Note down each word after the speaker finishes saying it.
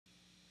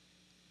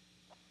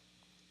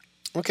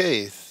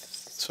Okay,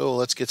 so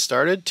let's get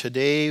started.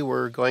 Today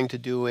we're going to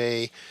do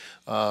a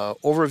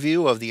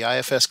overview of the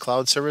IFS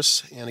Cloud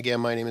Service. And again,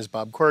 my name is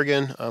Bob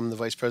Corrigan. I'm the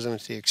Vice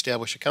President of the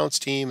Established Accounts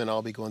team, and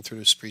I'll be going through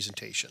this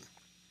presentation.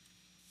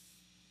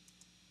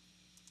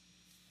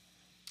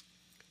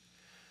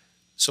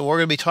 So what we're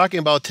going to be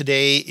talking about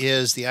today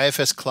is the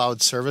IFS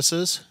Cloud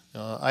Services.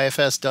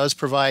 IFS does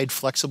provide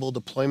flexible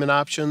deployment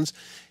options.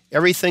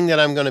 Everything that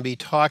I'm going to be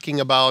talking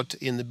about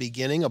in the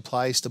beginning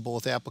applies to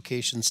both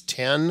applications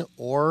 10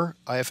 or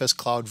IFS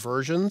Cloud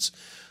versions.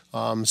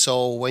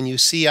 So when you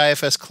see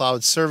IFS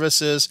Cloud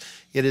Services,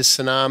 it is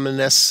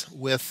synonymous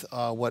with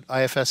what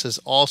IFS is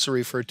also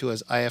referred to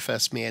as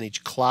IFS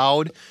Managed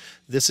Cloud.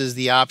 This is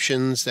the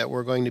options that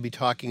we're going to be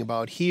talking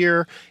about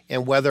here,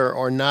 and whether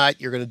or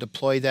not you're going to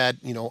deploy that,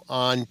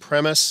 on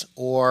premise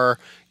or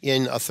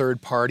in a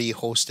third-party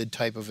hosted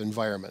type of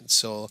environment.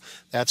 So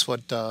that's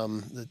what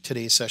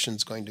today's session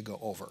is going to go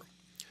over.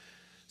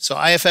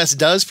 So IFS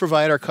does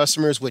provide our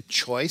customers with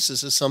choice.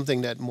 This is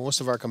something that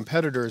most of our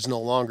competitors no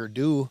longer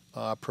do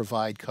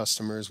provide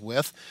customers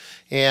with.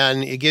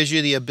 And it gives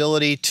you the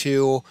ability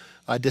to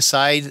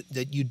decide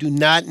that you do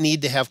not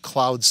need to have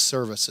cloud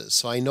services.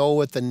 So I know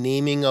with the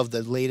naming of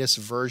the latest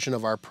version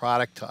of our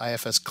product to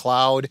IFS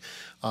Cloud,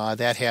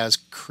 that has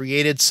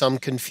created some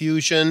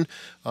confusion,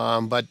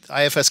 but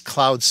IFS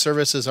Cloud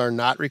Services are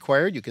not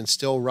required. You can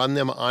still run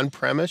them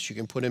on-premise. You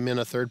can put them in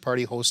a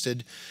third-party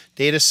hosted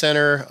data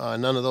center.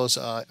 None of those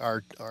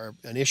are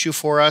an issue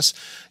for us.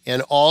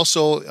 And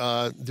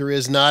also, there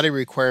is not a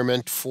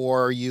requirement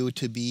for you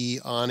to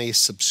be on a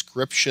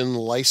subscription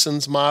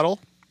license model.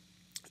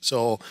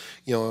 So,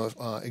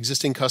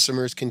 existing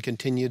customers can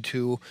continue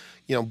to,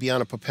 be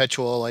on a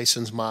perpetual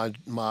license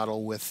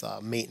model with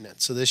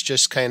maintenance. So this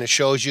just kind of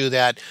shows you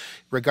that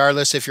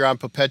regardless if you're on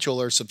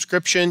perpetual or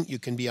subscription, you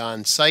can be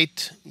on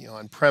site,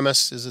 on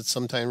premise, as it's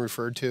sometimes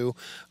referred to,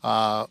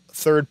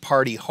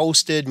 third-party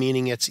hosted,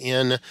 meaning it's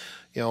in,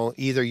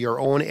 either your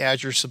own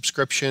Azure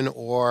subscription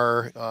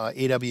or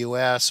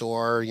AWS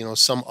or,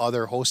 some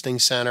other hosting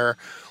center,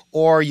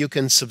 or you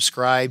can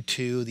subscribe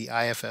to the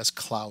IFS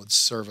Cloud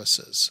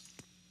Services.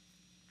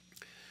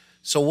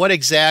 So what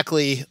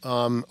exactly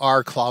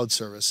are cloud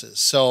services?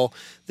 So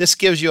this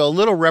gives you a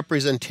little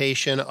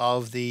representation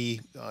of the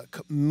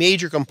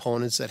major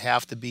components that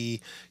have to be,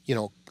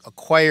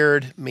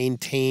 acquired,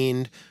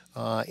 maintained,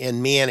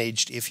 and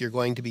managed if you're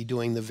going to be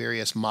doing the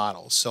various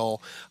models.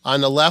 So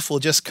on the left, we'll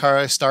just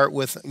start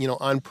with,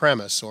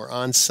 on-premise or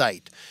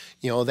on-site.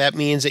 That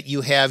means that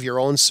you have your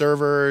own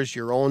servers,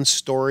 your own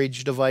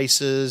storage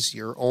devices,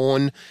 your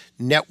own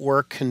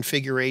network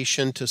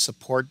configuration to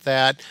support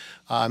that.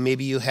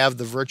 Maybe you have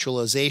the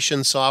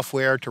virtualization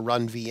software to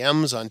run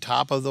VMs on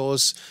top of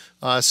those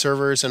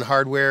servers and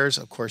hardwares.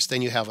 Of course,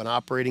 then you have an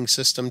operating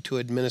system to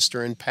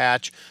administer and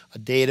patch, a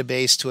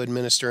database to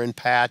administer and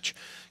patch,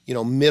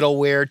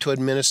 middleware to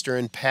administer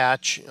and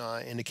patch.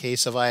 In the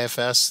case of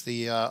IFS,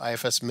 the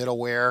IFS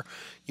middleware.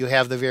 You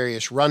have the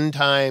various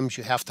runtimes.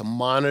 You have to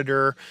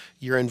monitor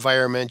your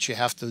environment. You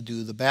have to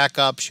do the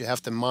backups. You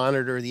have to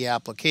monitor the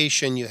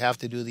application. You have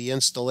to do the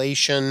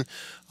installation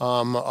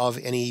of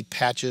any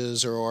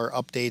patches or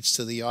updates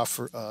to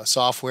the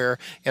software.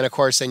 And of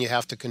course, then you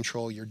have to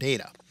control your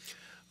data.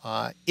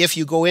 If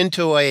you go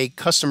into a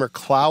customer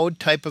cloud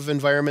type of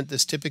environment,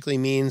 this typically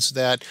means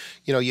that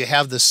you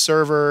have the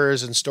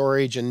servers and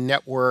storage and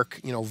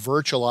network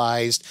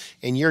virtualized,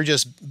 and you're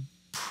just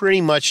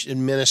pretty much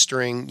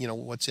administering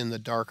what's in the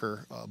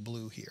darker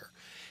blue here.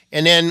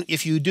 And then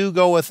if you do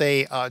go with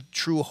a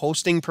true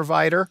hosting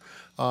provider,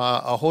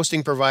 a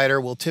hosting provider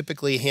will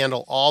typically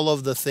handle all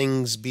of the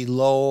things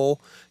below.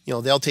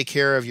 They'll take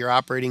care of your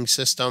operating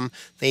system.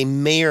 They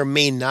may or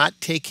may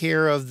not take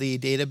care of the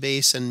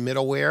database and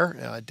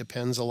middleware. It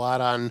depends a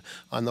lot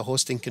on the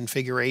hosting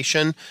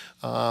configuration.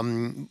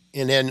 And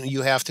then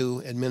you have to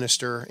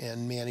administer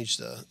and manage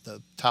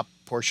the top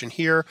portion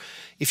here.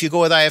 If you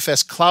go with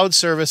IFS Cloud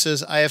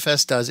Services,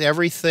 IFS does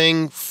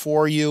everything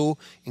for you,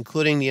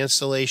 including the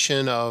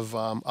installation of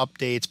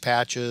updates,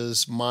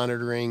 patches,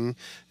 monitoring,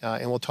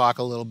 and we'll talk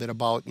a little bit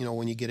about,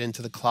 when you get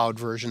into the cloud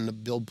version, the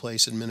Build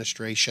Place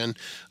administration.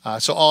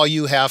 So all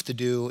you have to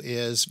do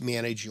is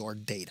manage your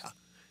data.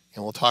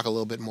 And we'll talk a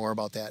little bit more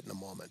about that in a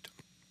moment.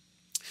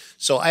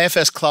 So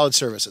IFS Cloud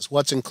Services,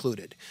 what's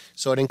included?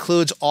 So it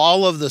includes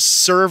all of the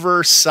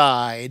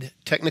server-side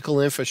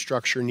technical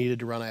infrastructure needed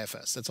to run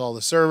IFS. That's all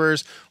the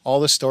servers, all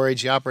the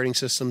storage, the operating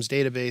systems,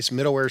 database,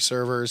 middleware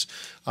servers,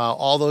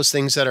 all those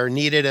things that are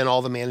needed, and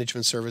all the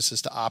management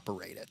services to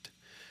operate it.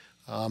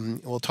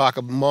 We'll talk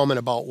a moment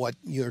about what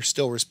you're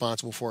still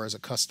responsible for as a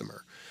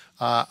customer.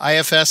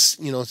 IFS,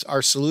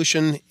 our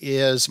solution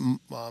is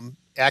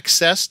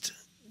accessed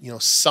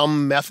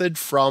some method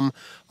from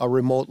a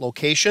remote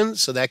location.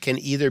 So that can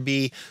either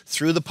be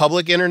through the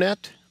public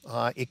internet,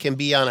 It can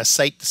be on a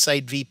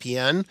site-to-site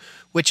VPN,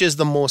 which is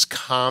the most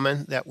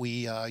common that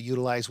we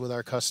utilize with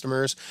our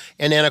customers.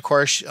 And then, of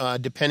course,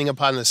 depending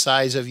upon the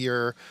size of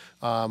your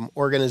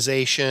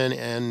organization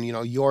and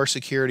your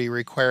security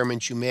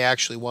requirements, you may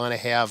actually want to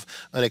have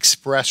an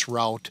express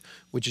route,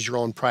 which is your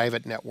own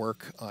private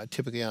network,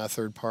 typically on a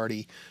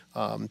third-party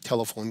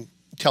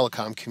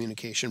telecom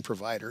communication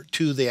provider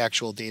to the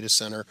actual data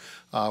center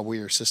where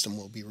your system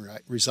will be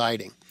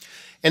residing.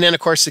 And then,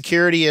 of course,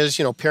 security is,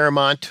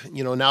 paramount,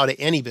 now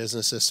to any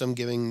business system,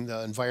 given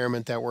the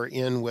environment that we're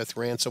in with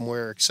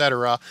ransomware,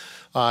 etc.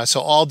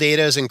 So all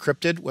data is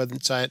encrypted, whether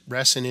it's at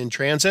rest and in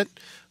transit.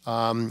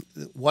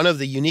 One of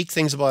the unique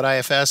things about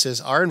IFS is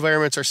our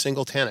environments are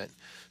single tenant.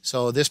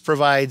 So this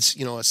provides,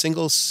 a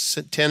single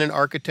tenant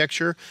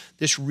architecture.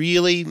 This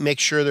really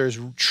makes sure there's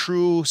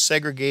true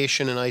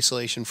segregation and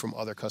isolation from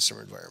other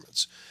customer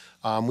environments.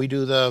 We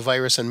do the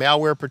virus and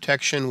malware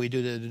protection. We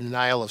do the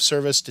denial of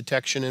service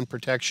detection and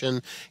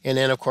protection. And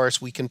then, of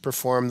course, we can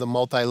perform the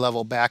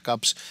multi-level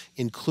backups,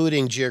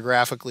 including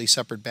geographically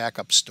separate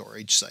backup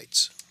storage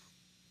sites.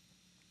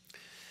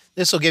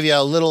 This will give you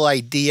a little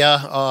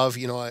idea of,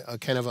 a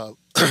kind of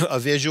a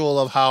visual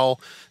of how,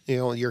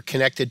 you're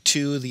connected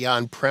to the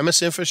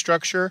on-premise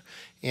infrastructure.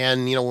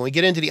 And, when we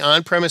get into the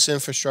on-premise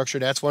infrastructure,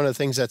 that's one of the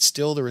things that's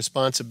still the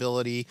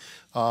responsibility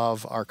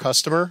of our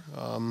customer.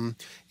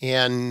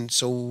 And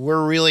so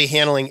we're really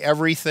handling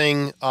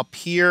everything up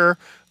here,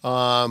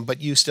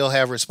 but you still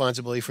have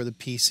responsibility for the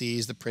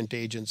PCs, the print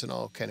agents, and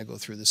I'll kind of go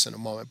through this in a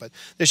moment. But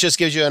this just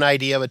gives you an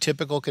idea of a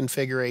typical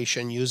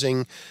configuration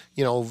using,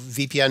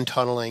 VPN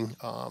tunneling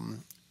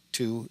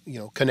to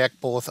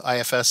connect both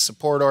IFS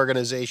support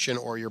organization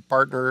or your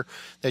partner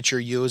that you're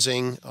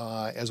using,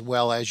 as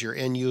well as your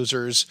end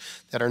users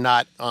that are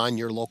not on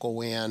your local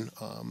WAN,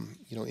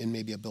 in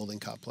maybe a building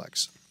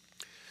complex.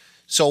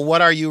 So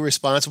what are you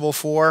responsible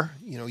for?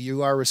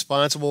 You are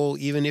responsible,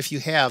 even if you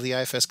have the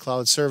IFS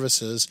Cloud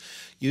Services,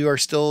 you are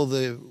still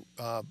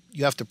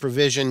you have to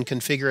provision,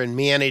 configure, and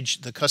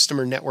manage the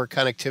customer network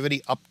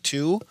connectivity up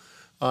to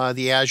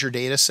the Azure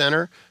data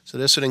center. So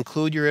this would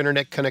include your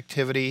internet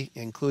connectivity,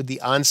 include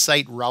the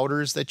on-site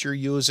routers that you're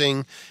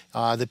using,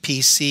 the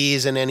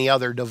PCs, and any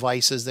other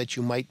devices that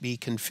you might be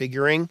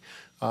configuring.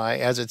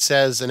 As it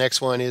says, the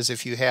next one is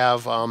if you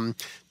have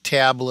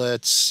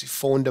tablets,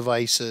 phone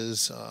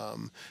devices,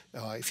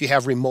 if you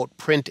have remote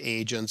print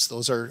agents,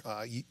 those are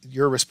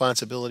your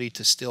responsibility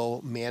to still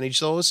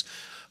manage those.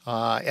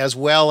 As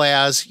well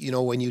as,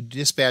 when you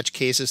dispatch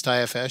cases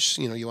to IFS,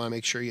 you want to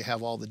make sure you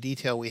have all the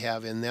detail we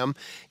have in them.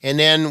 And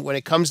then when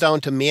it comes down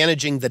to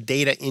managing the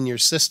data in your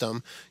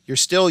system, you're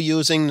still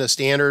using the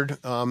standard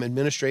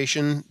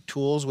administration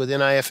tools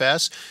within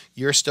IFS.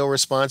 You're still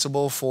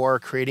responsible for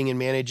creating and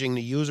managing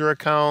the user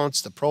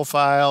accounts, the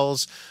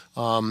profiles,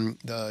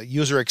 the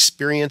user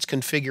experience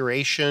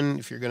configuration,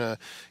 if you're going to,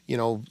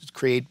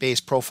 create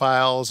base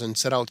profiles and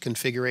set out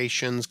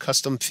configurations,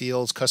 custom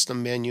fields,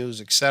 custom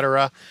menus,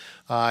 etc.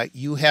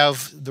 You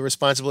have the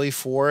responsibility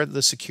for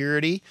the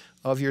security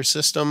of your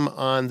system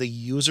on the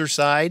user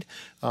side.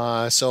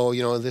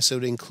 So, this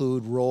would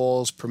include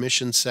roles,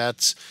 permission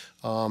sets,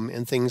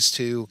 and things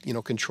to,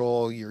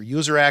 control your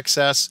user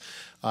access.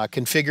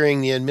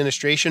 Configuring the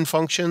administration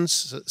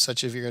functions,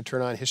 such as if you're going to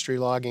turn on history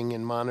logging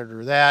and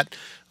monitor that,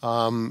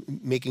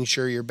 making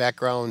sure your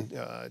background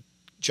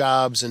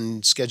jobs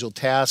and scheduled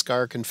tasks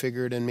are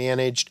configured and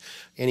managed,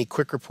 any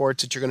quick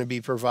reports that you're going to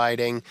be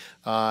providing,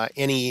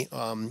 any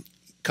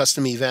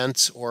custom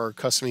events or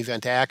custom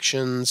event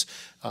actions,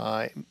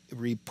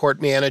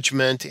 report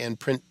management and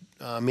print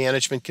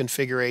management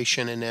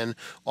configuration, and then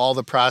all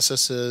the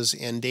processes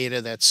and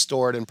data that's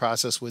stored and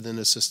processed within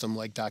the system,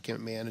 like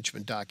document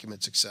management,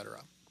 documents, etc.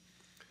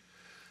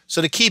 So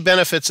the key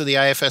benefits of the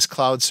IFS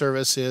Cloud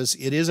Service is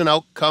it is an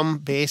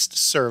outcome-based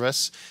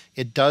service.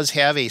 It does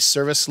have a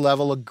service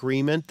level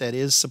agreement that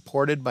is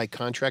supported by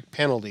contract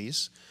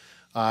penalties.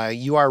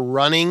 You are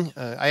running,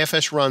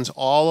 IFS runs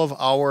all of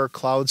our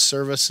cloud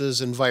services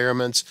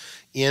environments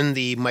in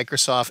the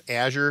Microsoft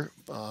Azure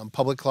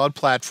public cloud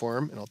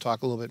platform, and I'll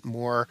talk a little bit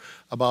more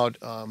about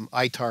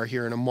ITAR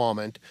here in a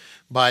moment.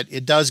 But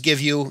it does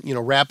give you,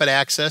 rapid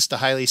access to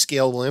highly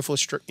scalable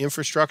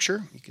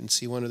infrastructure. You can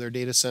see one of their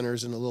data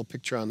centers in the little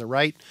picture on the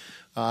right.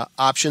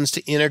 Options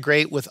to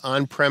integrate with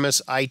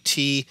on-premise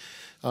IT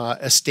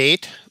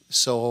estate.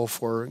 So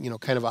for,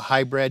 kind of a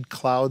hybrid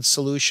cloud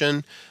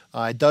solution.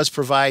 It does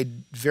provide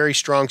very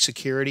strong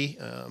security.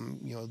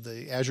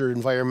 The Azure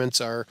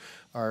environments are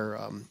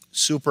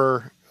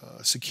super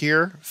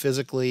secure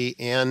physically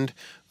and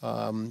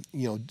from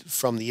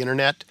the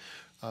internet.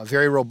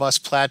 Very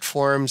robust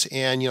platforms,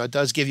 and it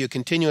does give you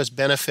continuous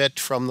benefit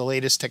from the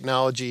latest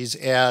technologies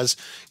as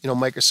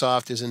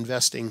Microsoft is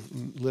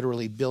investing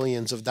literally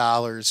billions of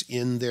dollars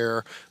in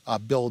their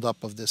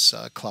build-up of this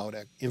cloud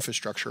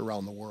infrastructure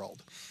around the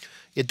world.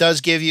 It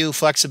does give you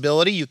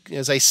flexibility.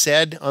 As I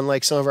said,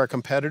 unlike some of our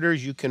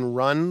competitors, you can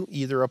run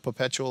either a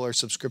perpetual or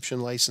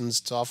subscription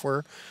licensed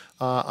software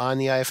on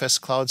the IFS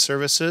Cloud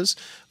Services.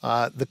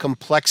 The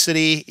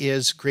complexity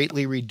is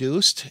greatly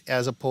reduced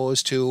as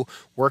opposed to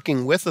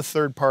working with a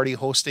third-party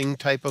hosting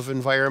type of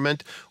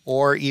environment,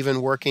 or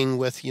even working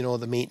with, you know,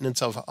 the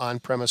maintenance of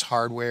on-premise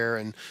hardware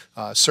and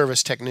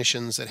service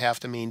technicians that have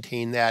to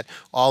maintain that.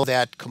 All of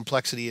that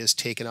complexity is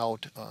taken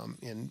out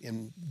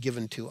and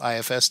given to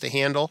IFS to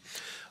handle.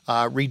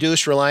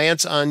 Reduce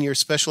reliance on your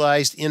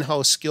specialized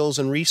in-house skills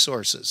and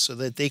resources so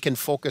that they can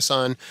focus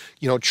on,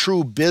 you know,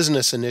 true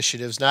business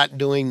initiatives, not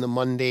doing the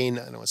mundane,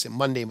 I don't want to say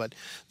mundane, but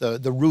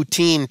the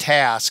routine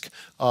task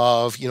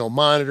of, you know,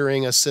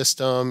 monitoring a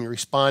system,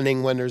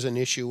 responding when there's an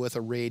issue with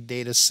a RAID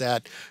data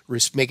set,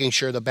 making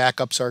sure the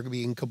backups are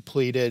being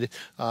completed,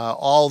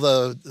 all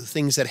the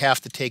things that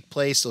have to take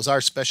place. Those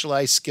are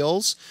specialized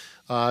skills.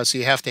 So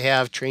you have to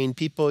have trained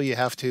people. You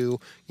have to,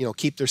 you know,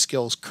 keep their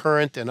skills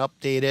current and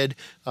updated.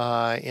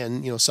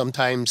 And, you know,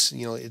 sometimes,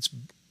 you know, it's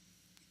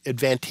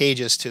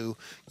advantageous to,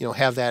 you know,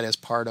 have that as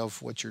part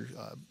of what you're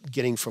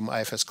getting from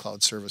IFS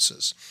Cloud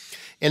Services.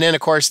 And then,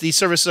 of course, these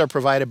services are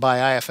provided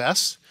by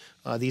IFS.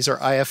 These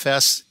are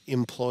IFS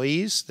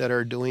employees that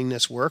are doing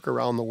this work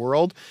around the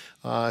world.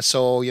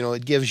 So, you know,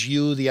 it gives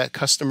you, the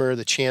customer,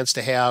 the chance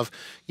to have,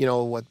 you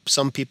know, what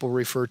some people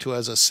refer to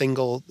as a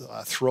single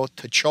throat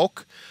to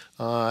choke.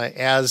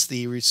 As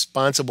the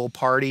responsible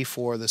party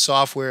for the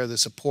software, the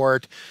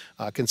support,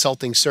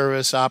 consulting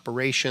service,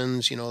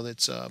 operations, you know,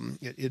 that's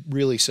it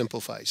really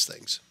simplifies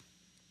things.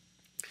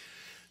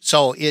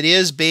 So it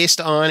is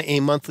based on a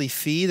monthly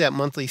fee. That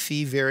monthly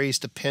fee varies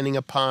depending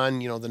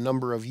upon, you know, the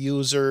number of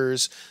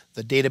users,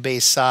 the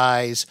database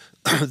size,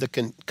 the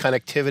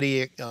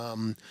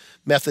connectivity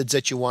methods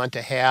that you want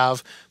to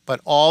have.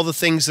 But all the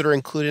things that are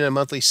included in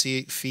monthly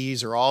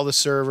fees are all the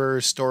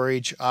servers,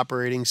 storage,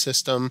 operating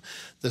system,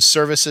 the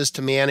services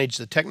to manage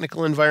the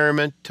technical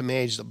environment, to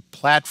manage the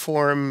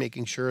platform,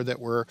 making sure that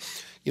we're,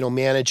 you know,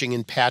 managing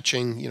and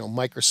patching, you know,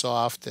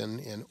 Microsoft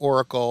and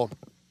Oracle.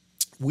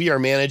 We are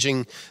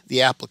managing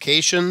the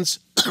applications.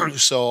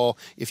 So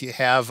if you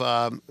have,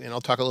 and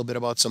I'll talk a little bit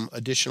about some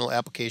additional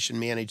application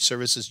managed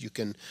services you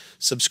can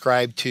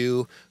subscribe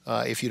to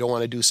if you don't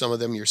want to do some of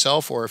them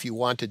yourself, or if you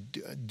want to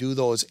do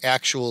those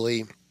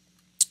actually,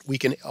 we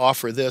can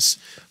offer this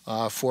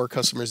for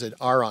customers that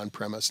are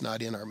on-premise,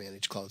 not in our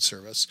managed cloud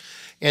service.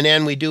 And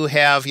then we do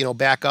have, you know,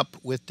 backup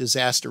with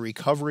disaster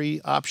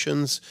recovery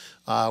options.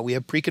 We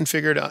have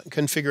pre-configured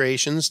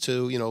configurations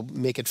to, you know,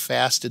 make it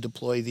fast to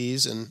deploy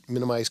these and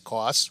minimize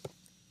costs.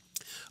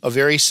 A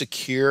very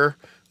secure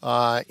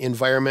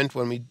environment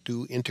when we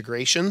do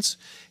integrations,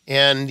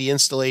 and the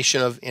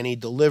installation of any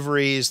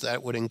deliveries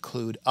that would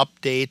include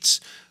updates.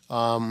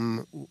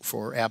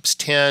 For apps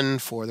 10,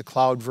 for the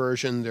cloud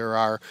version, there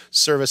are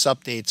service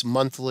updates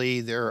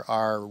monthly. There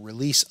are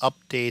release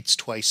updates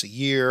twice a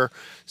year.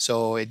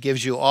 So it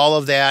gives you all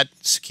of that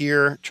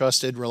secure,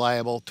 trusted,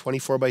 reliable,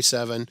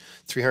 24/7,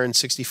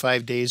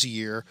 365 days a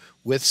year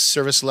with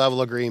service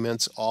level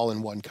agreements all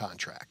in one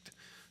contract.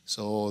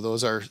 So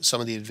those are some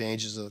of the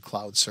advantages of the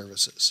cloud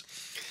services.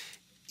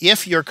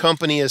 If your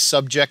company is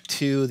subject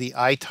to the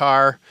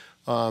ITAR,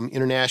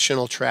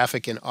 international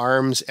traffic in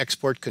arms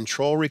export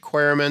control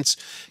requirements,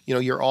 you know,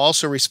 you're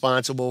also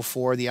responsible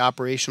for the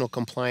operational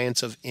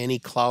compliance of any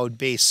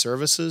cloud-based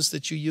services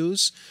that you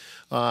use.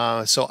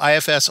 So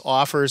IFS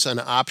offers an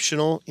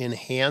optional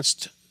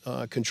enhanced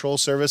control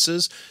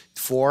services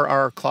for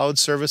our cloud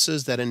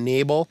services that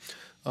enable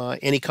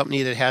any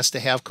company that has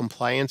to have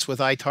compliance with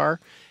ITAR.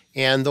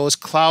 And those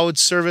cloud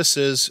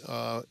services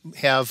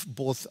have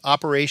both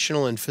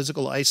operational and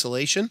physical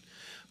isolation.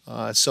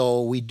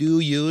 So we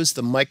do use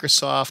the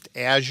Microsoft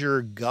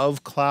Azure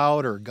Gov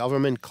Cloud or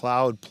Government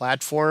Cloud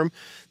Platform.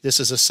 This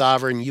is a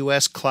sovereign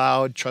U.S.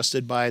 cloud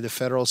trusted by the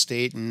federal,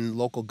 state, and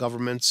local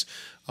governments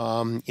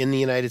in the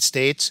United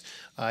States.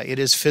 It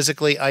is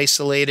physically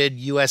isolated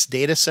U.S.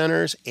 data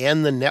centers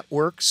and the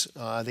networks.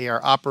 They are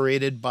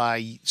operated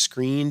by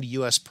screened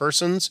U.S.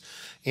 persons.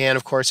 And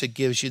of course, it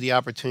gives you the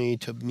opportunity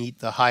to meet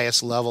the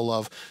highest level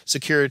of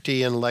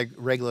security and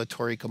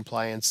regulatory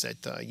compliance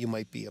that you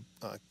might be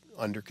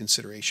under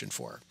consideration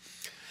for.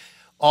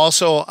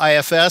 Also,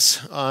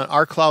 IFS,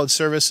 our cloud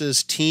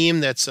services team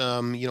that's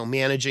you know,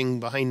 managing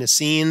behind the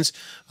scenes,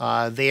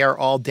 they are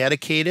all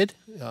dedicated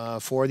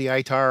for the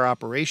ITAR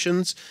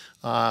operations.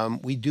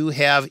 We do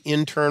have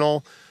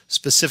internal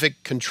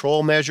specific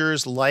control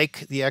measures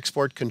like the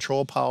export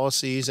control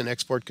policies and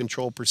export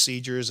control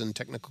procedures and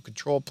technical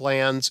control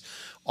plans.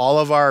 All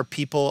of our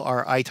people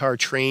are ITAR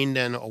trained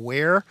and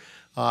aware.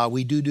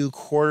 We do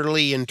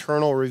quarterly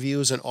internal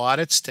reviews and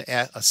audits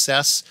to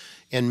assess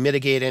and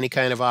mitigate any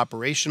kind of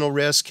operational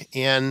risk,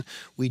 and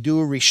we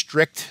do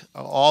restrict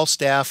all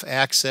staff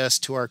access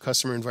to our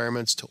customer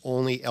environments to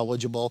only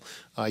eligible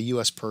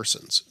U.S.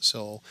 persons.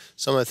 So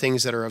some of the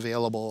things that are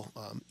available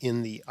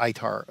in the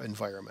ITAR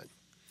environment.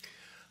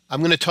 I'm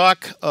going to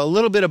talk a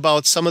little bit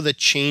about some of the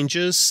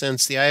changes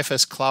since the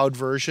IFS Cloud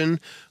version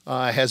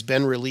has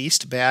been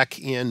released back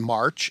in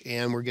March,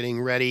 and we're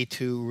getting ready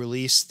to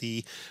release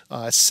the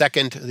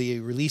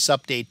release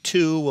update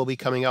 2 will be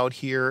coming out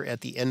here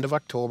at the end of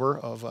October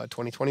of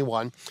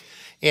 2021.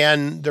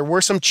 And there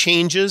were some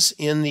changes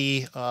in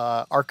the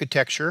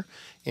architecture,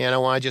 and I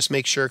want to just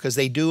make sure because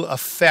they do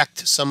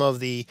affect some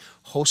of the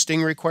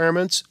hosting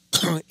requirements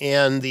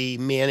and the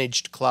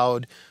managed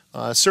cloud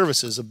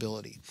services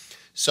ability.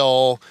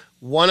 So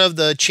one of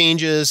the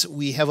changes,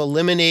 we have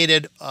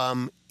eliminated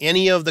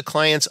any of the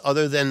clients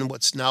other than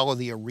what's now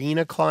the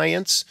Arena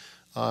clients.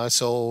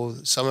 So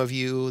some of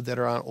you that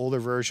are on older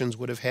versions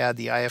would have had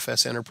the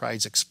IFS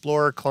Enterprise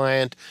Explorer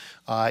client.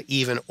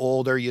 Even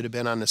older, you'd have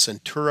been on the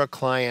Centura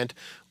client.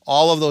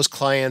 All of those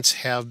clients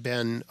have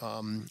been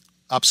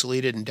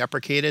obsoleted and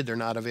deprecated. They're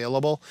not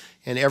available.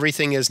 And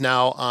everything is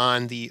now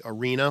on the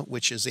Arena,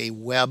 which is a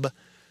web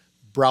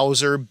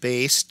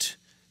browser-based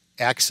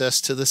access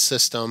to the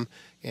system.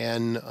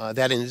 And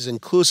that is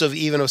inclusive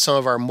even of some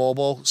of our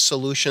mobile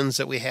solutions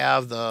that we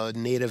have, the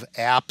native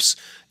apps.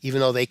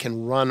 Even though they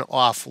can run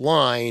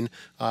offline,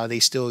 they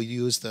still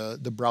use the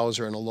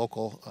browser and a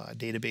local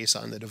database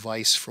on the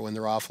device for when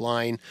they're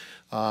offline.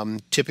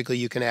 Typically,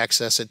 you can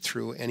access it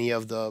through any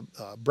of the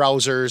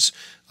browsers,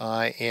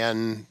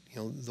 and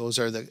those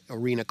are the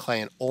Arena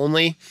client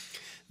only.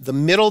 The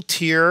middle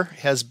tier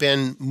has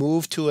been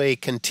moved to a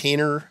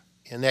container.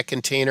 And that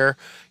container,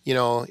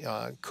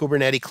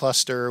 Kubernetes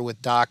cluster with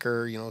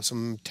Docker,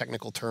 some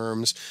technical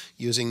terms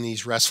using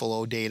these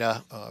RESTful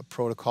OData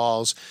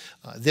protocols.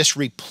 This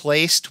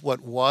replaced what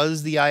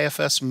was the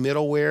IFS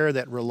middleware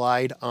that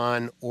relied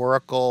on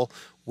Oracle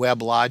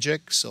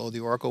WebLogic. So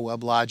the Oracle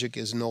WebLogic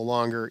is no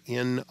longer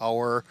in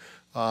our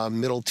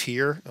middle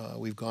tier.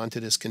 We've gone to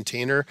this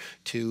container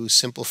to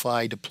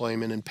simplify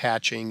deployment and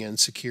patching and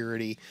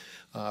security.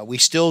 We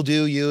still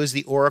do use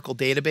the Oracle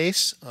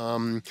database.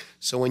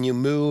 So when you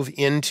move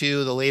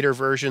into the later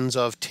versions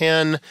of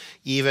 10,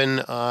 even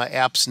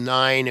apps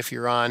 9, if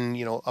you're on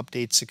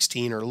update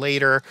 16 or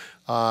later,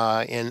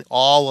 and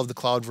all of the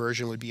cloud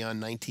version would be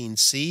on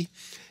 19C.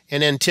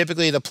 And then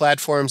typically the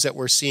platforms that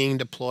we're seeing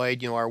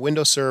deployed, are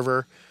Windows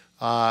Server,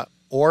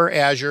 or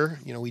Azure.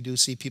 We do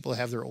see people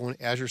have their own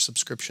Azure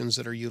subscriptions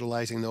that are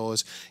utilizing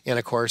those, and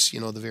of course,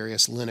 the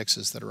various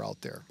Linuxes that are out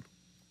there.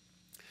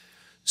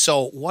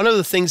 So one of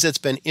the things that's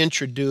been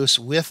introduced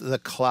with the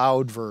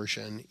cloud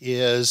version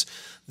is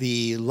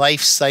the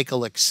life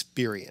cycle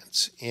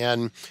experience.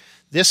 And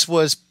this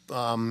was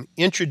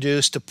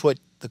introduced to put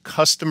the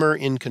customer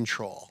in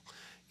control.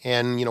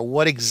 And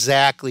what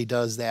exactly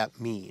does that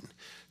mean?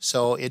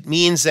 So it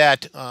means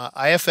that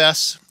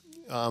IFS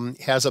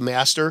has a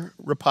master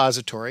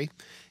repository,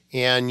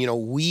 and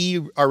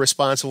we are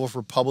responsible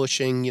for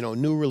publishing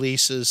new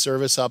releases,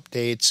 service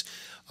updates,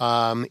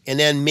 and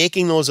then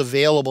making those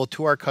available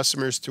to our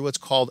customers through what's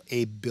called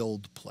a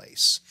build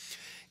place.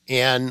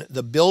 And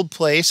the build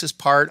place is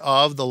part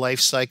of the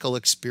Lifecycle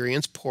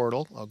Experience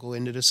portal. I'll go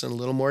into this in a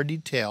little more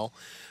detail,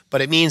 but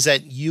it means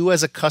that you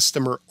as a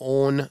customer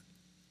own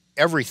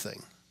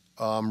everything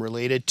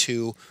related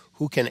to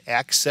who can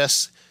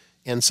access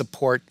and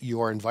support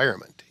your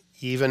environment.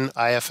 Even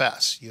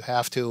IFS. You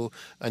have to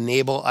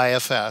enable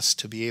IFS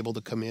to be able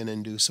to come in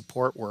and do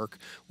support work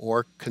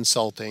or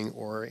consulting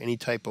or any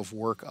type of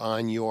work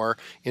on your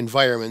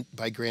environment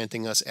by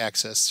granting us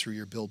access through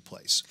your build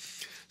place.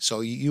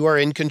 So you are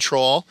in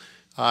control.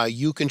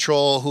 You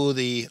control who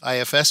the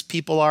IFS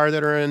people are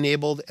that are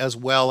enabled, as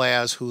well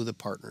as who the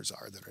partners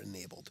are that are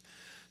enabled.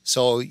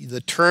 So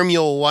the term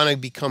you'll want to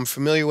become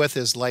familiar with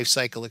is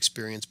Lifecycle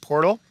Experience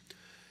Portal.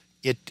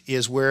 It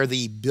is where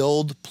the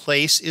build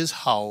place is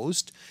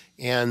housed.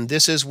 And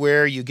this is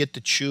where you get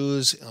to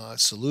choose a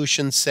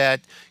solution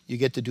set. You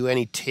get to do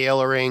any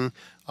tailoring,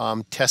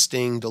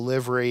 testing,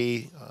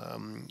 delivery,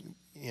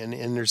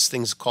 and there's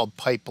things called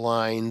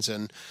pipelines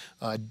and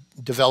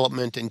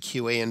development and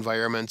QA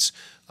environments.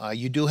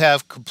 You do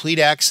have complete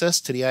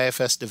access to the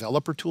IFS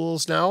developer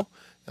tools now.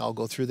 I'll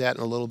go through that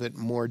in a little bit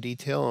more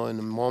detail in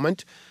a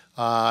moment.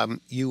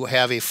 You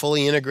have a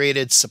fully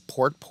integrated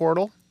support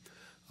portal.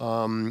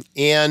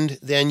 And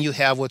then you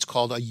have what's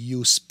called a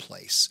use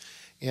place.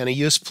 And a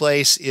use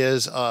place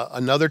is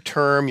another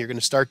term you're going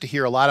to start to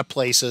hear a lot of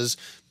places: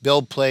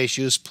 build place,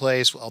 use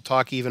place. I'll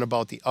talk even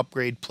about the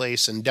upgrade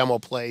place and demo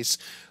place.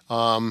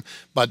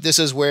 But this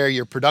is where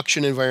your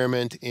production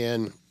environment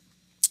and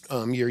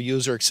your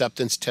user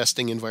acceptance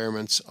testing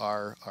environments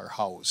are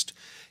housed.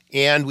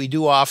 And we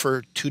do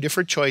offer 2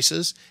 different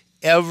choices.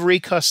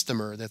 Every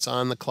customer that's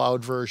on the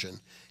cloud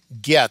version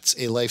gets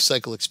a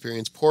Lifecycle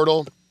Experience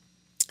portal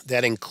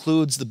that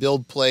includes the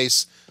build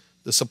place,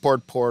 the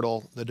support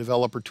portal, the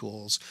developer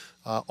tools.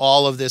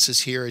 All of this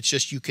is here. It's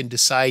just you can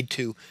decide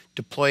to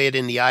deploy it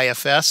in the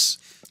IFS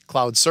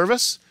Cloud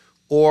Service,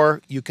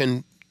 or you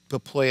can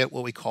deploy it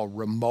what we call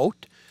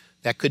remote.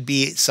 That could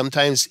be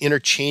sometimes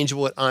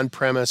interchangeable with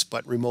on-premise,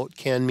 but remote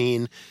can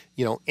mean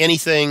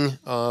anything.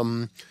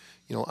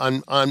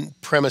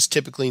 On-premise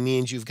typically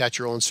means you've got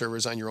your own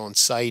servers on your own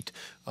site,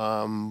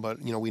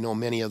 but we know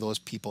many of those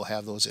people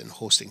have those in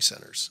hosting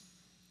centers.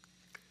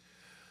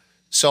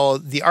 So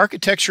the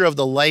architecture of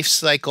the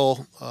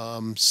lifecycle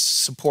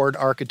support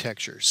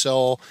architecture.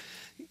 So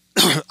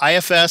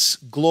IFS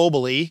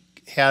globally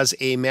has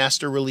a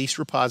master release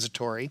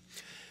repository,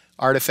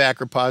 artifact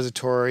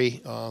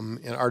repository,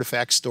 and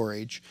artifact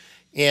storage.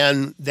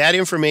 And that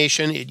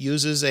information, it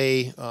uses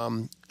a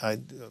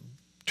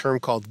term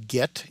called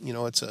Git.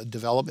 It's a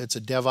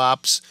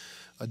DevOps,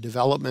 a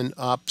development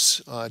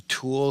ops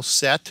tool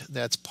set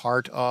that's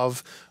part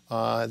of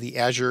the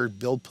Azure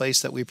Build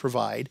Place that we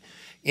provide.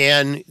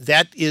 And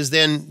that is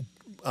then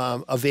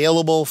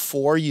available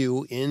for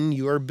you in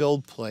your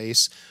Build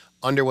Place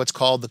under what's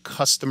called the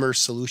Customer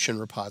Solution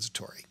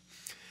Repository.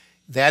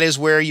 That is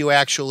where you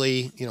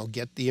actually,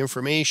 get the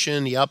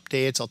information, the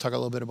updates. I'll talk a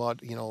little bit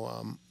about,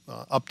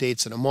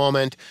 updates in a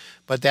moment,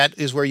 but that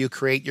is where you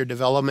create your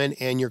development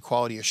and your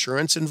quality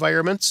assurance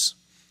environments,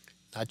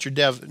 not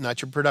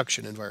your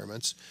production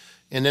environments.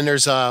 And then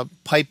there's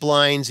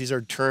pipelines. These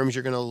are terms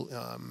you're going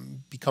to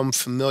become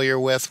familiar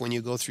with when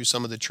you go through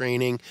some of the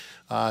training,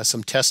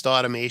 some test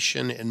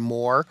automation and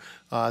more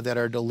that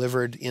are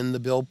delivered in the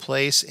Build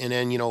Place. And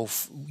then,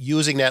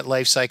 using that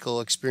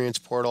lifecycle experience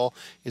portal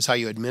is how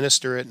you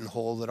administer it and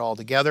hold it all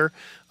together.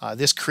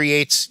 This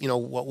creates,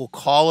 what we'll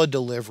call a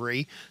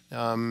delivery.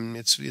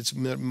 It's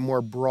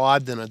more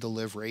broad than a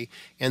delivery.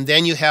 And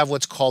then you have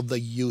what's called the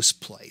use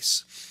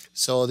place.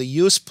 So the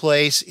use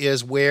place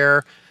is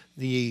where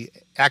the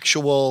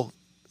actual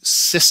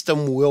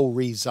system will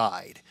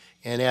reside.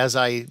 And as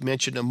I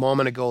mentioned a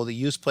moment ago, the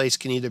use place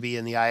can either be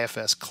in the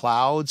IFS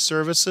Cloud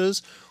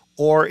Services,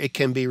 or it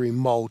can be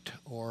remote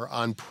or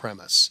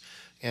on-premise.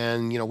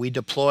 And we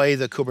deploy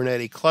the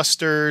Kubernetes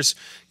clusters,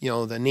 the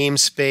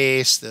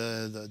namespace,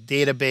 the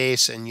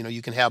database, and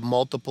you can have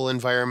multiple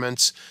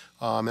environments.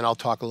 And I'll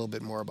talk a little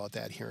bit more about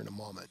that here in a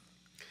moment.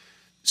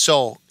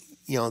 So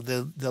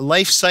the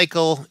life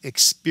cycle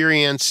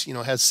experience,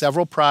 has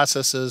several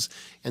processes,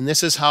 and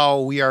this is how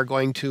we are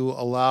going to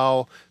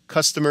allow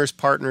customers,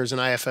 partners,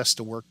 and IFS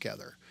to work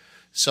together.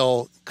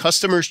 So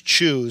customers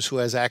choose who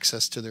has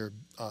access to their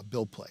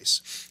Build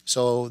Place.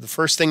 So the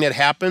first thing that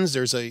happens,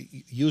 there's a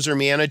user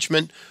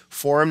management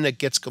form that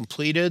gets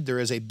completed. There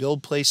is a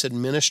Build Place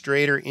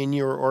administrator in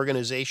your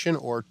organization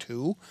or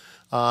two,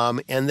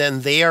 and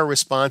then they are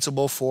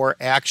responsible for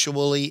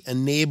actually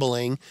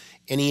enabling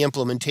any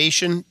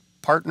implementation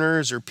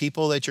partners or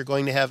people that you're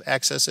going to have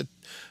access to,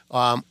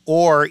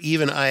 or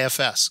even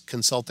IFS,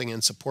 consulting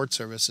and support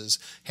services,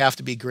 have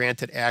to be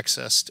granted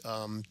access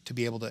to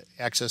be able to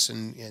access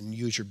and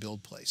use your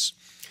Build Place.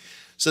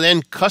 So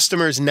then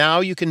customers, now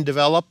you can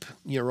develop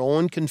your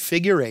own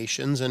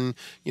configurations, and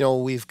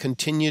we've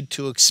continued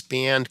to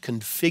expand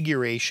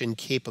configuration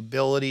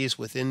capabilities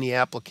within the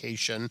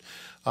application,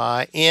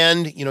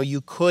 and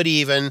you could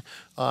even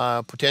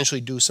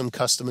potentially do some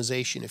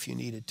customization if you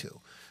needed to.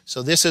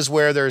 So this is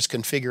where there's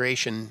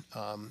configuration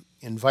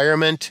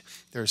environment,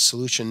 there's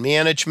solution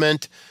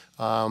management,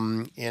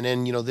 and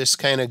then this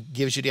kind of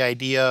gives you the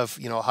idea of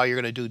how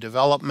you're going to do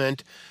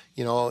development.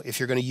 If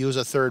you're going to use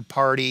a third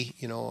party,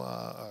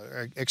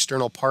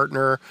 external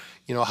partner,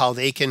 how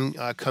they can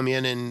come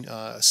in and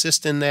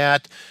assist in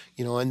that,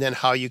 and then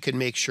how you can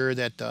make sure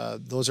that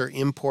those are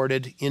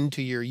imported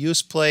into your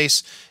use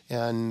place.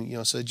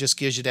 And, so it just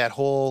gives you that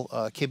whole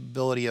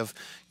capability of,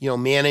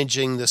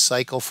 managing the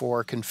cycle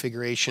for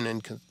configuration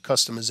and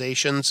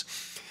customizations.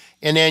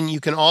 And then you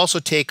can also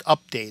take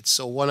updates.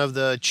 So one of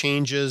the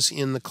changes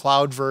in the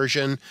cloud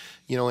version,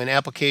 in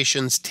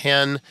applications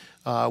 10,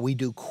 we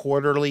do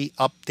quarterly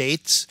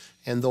updates,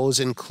 and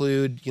those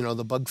include,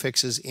 the bug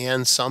fixes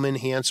and some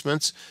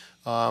enhancements.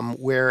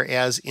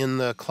 Whereas in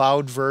the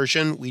cloud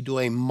version, we do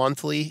a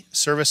monthly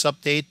service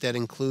update that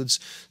includes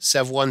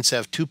Sev 1,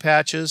 Sev 2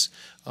 patches,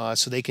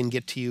 so they can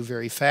get to you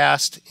very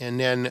fast.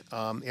 And then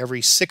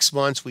every 6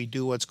 months, we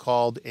do what's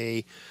called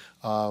a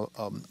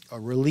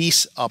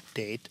release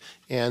update,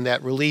 and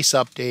that release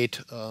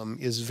update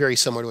is very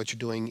similar to what you're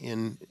doing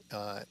in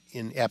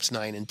apps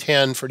 9 and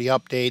 10 for the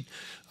update.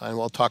 And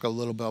we'll talk a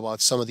little bit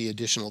about some of the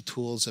additional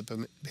tools that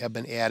have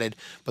been added.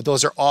 But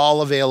those are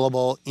all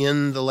available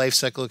in the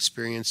lifecycle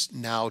experience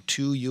now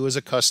to you as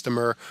a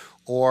customer,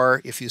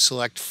 or if you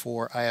select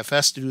for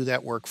IFS to do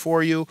that work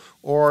for you,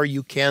 or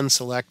you can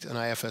select an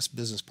IFS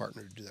business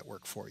partner to do that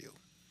work for you.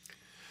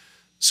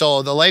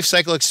 So the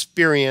lifecycle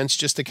experience,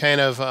 just to kind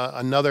of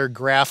another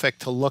graphic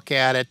to look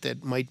at it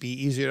that might be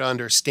easier to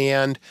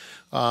understand.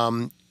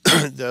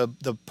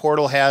 The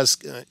portal has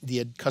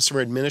the customer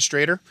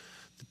administrator,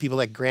 the people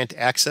that grant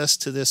access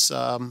to this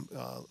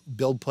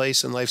Build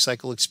Place and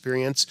lifecycle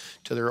experience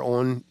to their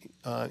own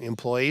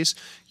employees.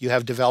 You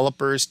have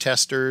developers,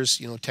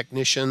 testers,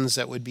 technicians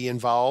that would be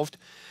involved.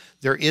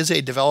 There is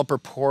a developer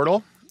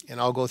portal, and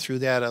I'll go through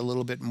that a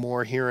little bit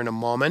more here in a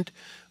moment.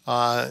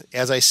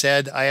 As I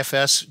said,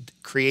 IFS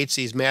creates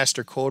these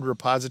master code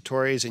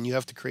repositories, and you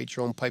have to create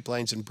your own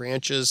pipelines and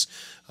branches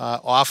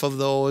off of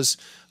those.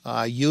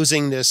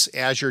 Using this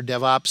Azure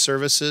DevOps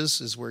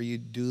Services is where you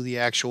do the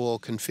actual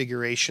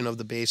configuration of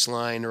the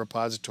baseline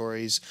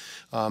repositories,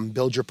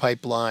 build your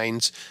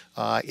pipelines.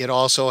 It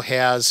also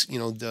has,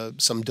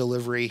 some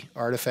delivery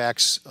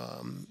artifacts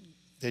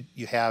that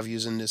you have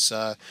using this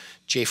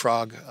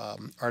JFrog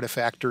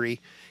Artifactory.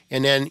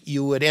 And then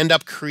you would end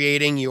up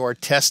creating your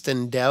test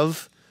and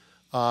dev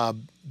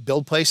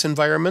build place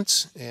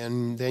environments,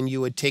 and then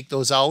you would take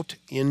those out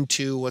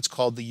into what's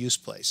called the use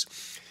place.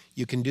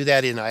 You can do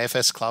that in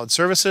IFS Cloud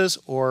Services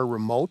or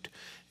remote,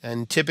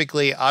 and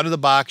typically out of the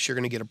box you're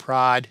going to get a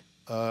prod,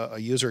 a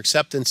user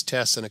acceptance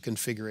test, and a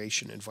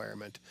configuration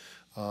environment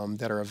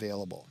that are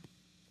available.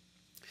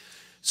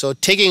 So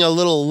taking a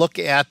little look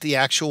at the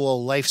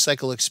actual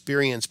lifecycle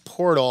experience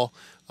portal,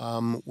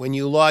 when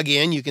you log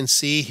in, you can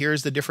see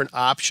here's the different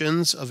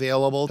options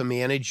available to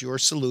manage your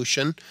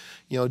solution.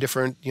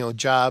 Different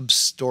jobs,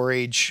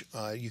 storage.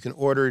 You can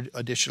order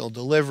additional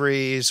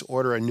deliveries,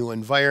 order a new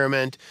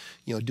environment,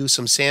 do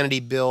some sanity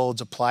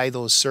builds, apply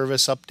those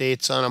service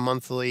updates on a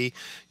monthly,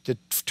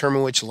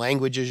 determine which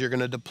languages you're going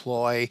to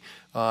deploy.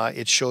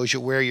 It shows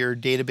you where your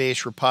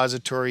database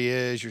repository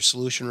is, your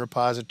solution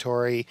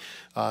repository,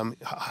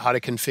 how to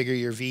configure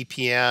your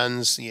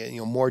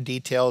VPNs, more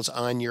details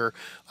on your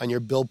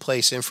build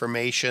place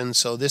information.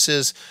 So this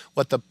is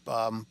what the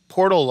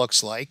portal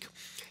looks like.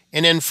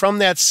 And then from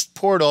that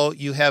portal,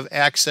 you have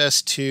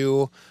access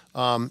to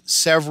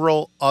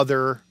several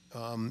other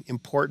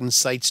important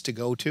sites to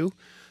go to.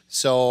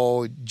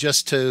 So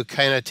just to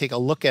kind of take a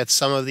look at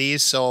some of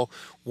these. So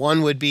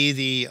one would be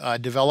the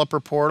developer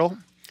portal.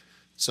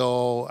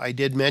 So I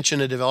did mention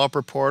a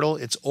developer portal.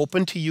 It's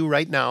open to you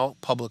right now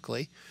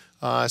publicly.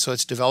 So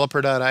it's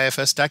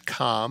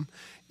developer.ifs.com.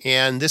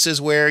 And this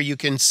is where you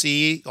can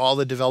see all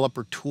the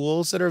developer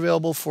tools that are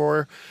available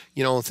for,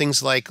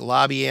 things like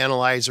Lobby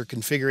Analyzer,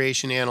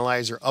 Configuration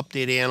Analyzer,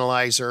 Update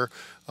Analyzer,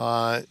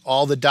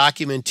 all the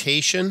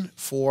documentation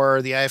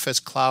for the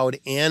IFS Cloud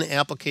and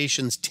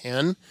Applications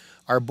 10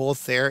 are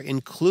both there,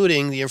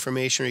 including the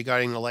information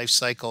regarding the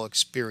lifecycle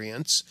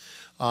experience.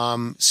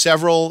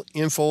 Several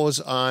infos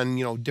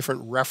on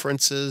different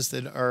references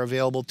that are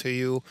available to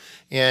you,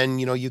 and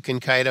you can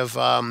kind of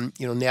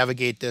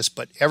navigate this.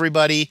 But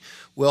everybody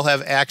will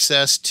have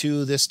access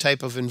to this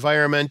type of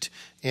environment,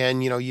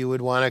 and you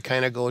would want to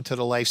kind of go to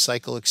the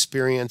lifecycle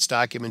experience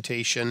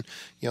documentation,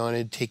 and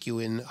it'd take you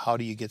in how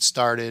do you get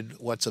started,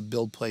 what's a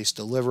build place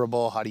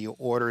deliverable, how do you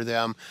order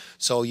them.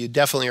 So you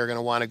definitely are going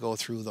to want to go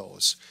through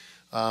those.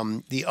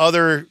 The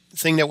other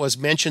thing that was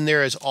mentioned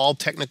there is all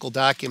technical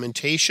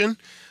documentation.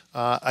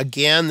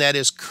 Again, that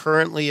is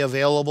currently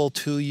available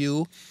to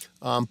you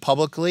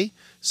publicly.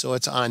 So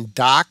it's on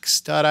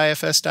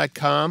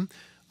docs.ifs.com.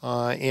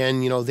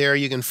 And there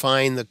you can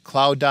find the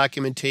cloud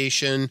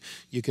documentation.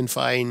 You can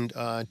find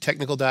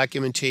technical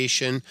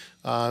documentation.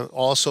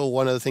 Also,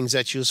 one of the things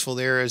that's useful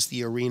there is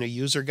the Arena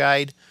user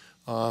guide.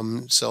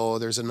 So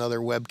there's another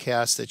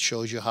webcast that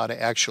shows you how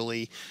to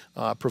actually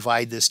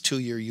provide this to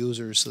your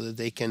users so that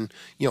they can,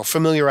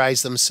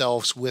 familiarize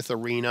themselves with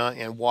Arena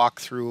and walk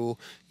through,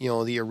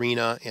 the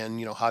Arena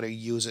and, how to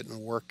use it and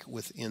work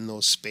within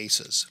those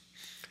spaces.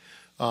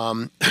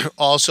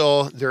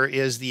 Also, there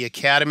is the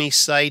Academy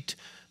site,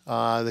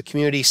 the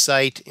community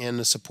site, and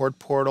the support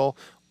portal.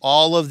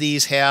 All of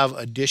these have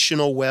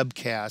additional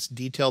webcasts,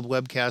 detailed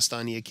webcast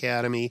on the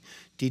Academy,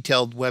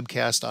 detailed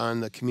webcast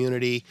on the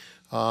community,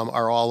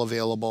 are all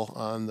available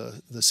on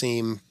the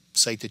same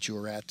site that you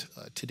were at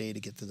today to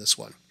get to this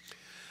one.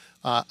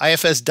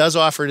 IFS does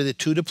offer the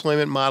two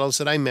deployment models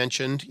that I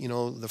mentioned.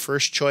 The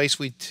first choice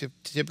we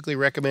typically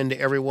recommend to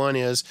everyone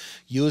is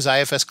use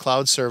IFS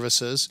Cloud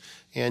Services,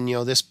 and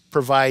this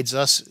provides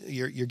us,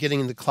 you're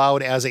getting the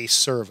cloud as a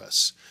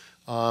service.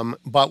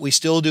 But we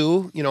still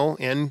do,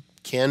 and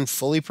can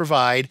fully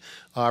provide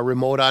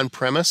remote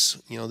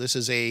on-premise. This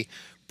is a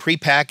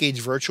prepackaged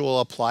virtual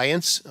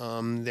appliance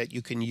that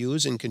you can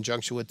use in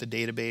conjunction with the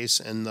database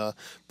and the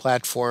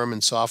platform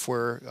and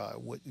software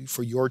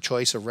for your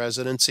choice of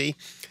residency.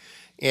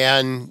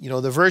 And,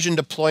 the version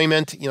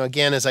deployment,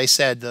 again, as I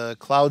said, the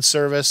cloud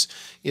service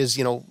is,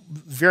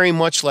 very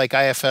much like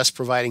IFS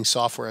providing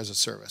software as a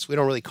service. We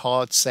don't really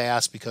call it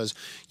SaaS because,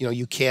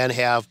 you can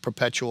have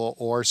perpetual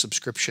or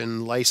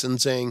subscription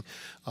licensing.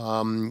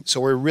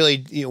 So we're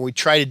really, we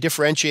try to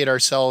differentiate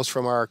ourselves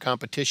from our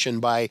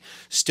competition by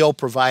still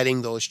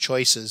providing those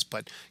choices.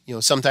 But,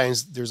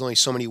 sometimes there's only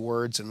so many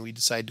words and we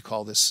decide to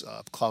call this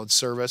cloud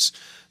service.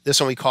 This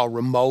one we call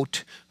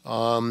remote,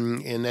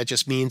 and that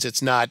just means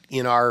it's not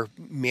in our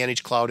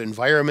managed cloud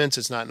environments.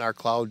 It's not in our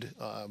cloud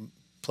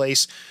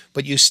place,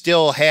 but you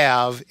still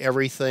have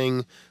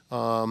everything.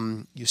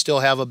 You still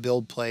have a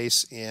build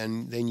place,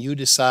 and then you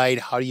decide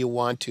how do you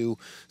want to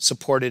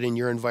support it in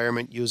your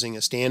environment using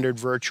a standard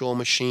virtual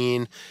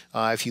machine.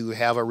 If you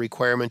have a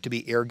requirement to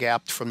be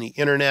air-gapped from the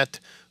internet,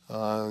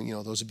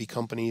 those would be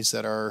companies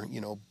that are,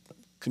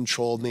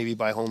 controlled maybe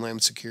by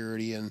Homeland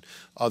Security and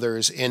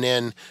others. And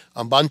then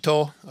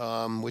Ubuntu,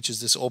 which is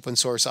this open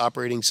source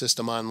operating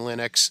system on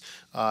Linux,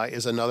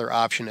 is another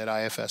option that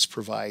IFS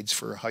provides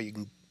for how you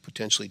can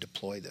potentially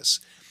deploy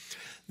this.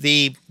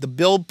 The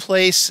build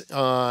place,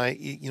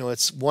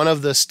 it's one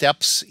of the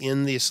steps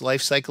in this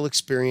life cycle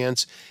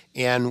experience,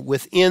 and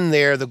within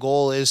there, the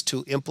goal is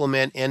to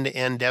implement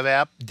end-to-end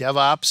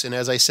DevOps. And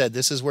as I said,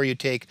 this is where you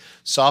take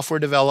software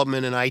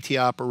development and IT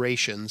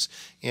operations,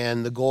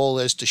 and the goal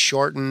is to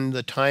shorten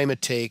the time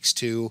it takes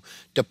to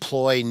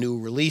deploy new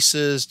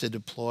releases, to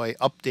deploy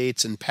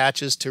updates and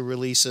patches to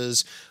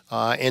releases,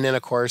 and then,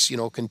 of course,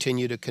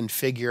 continue to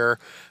configure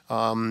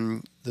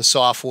the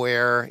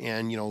software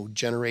and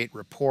generate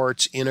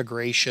reports,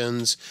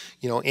 integrations,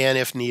 and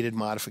if needed,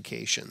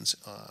 modifications.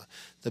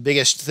 The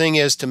biggest thing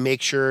is to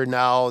make sure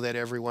now that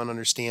everyone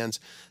understands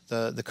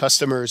the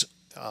customers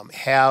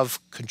have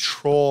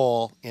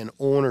control and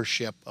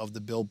ownership of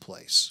the build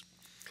place.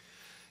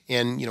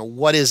 And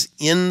what is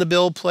in the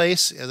build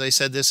place? As I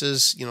said, this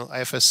is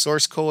IFS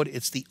source code.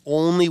 It's the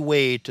only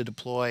way to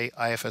deploy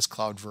IFS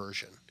Cloud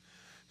version.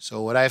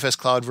 So with IFS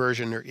Cloud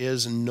version, there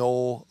is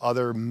no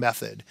other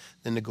method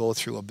than to go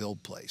through a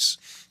build place.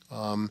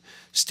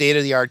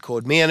 State-of-the-art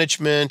code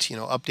management,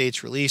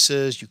 updates,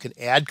 releases. You can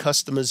add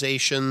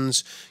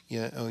customizations.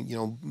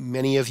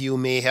 Many of you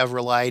may have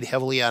relied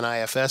heavily on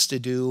IFS to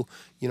do,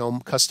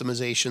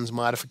 customizations,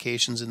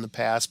 modifications in the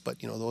past,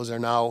 but those are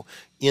now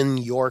in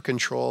your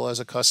control as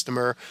a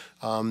customer.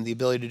 The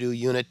ability to do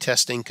unit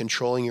testing,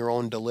 controlling your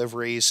own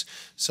deliveries.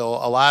 So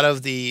a lot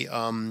of the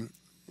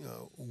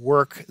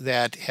work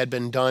that had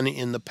been done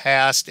in the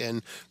past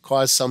and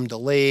caused some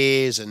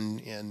delays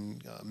and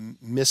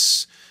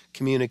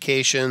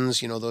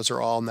miscommunications, those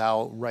are all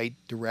now right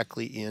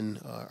directly in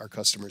our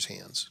customers'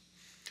 hands.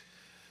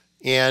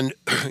 And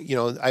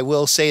I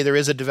will say there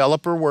is a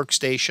developer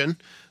workstation.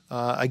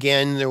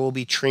 Again, there will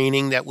be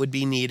training that would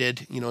be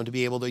needed, to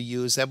be able to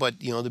use that, but,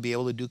 to be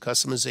able to do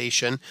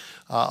customization.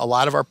 A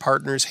lot of our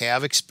partners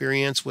have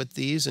experience with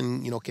these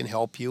and, can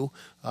help you,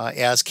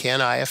 as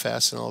can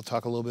IFS, and I'll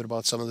talk a little bit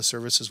about some of the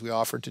services we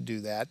offer to do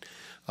that.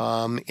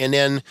 And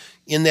then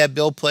in that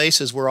build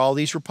place is where all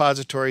these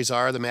repositories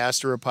are: the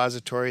master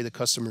repository, the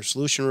customer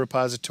solution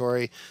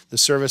repository, the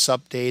service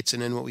updates,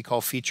 and then what we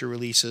call feature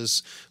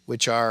releases,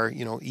 which are,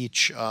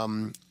 each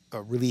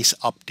release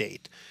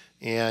update.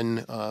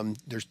 And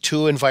there's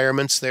two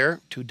environments there,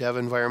 two dev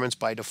environments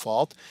by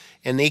default,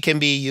 and they can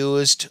be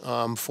used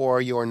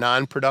for your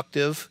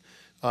non-productive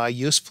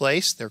use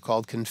place. They're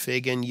called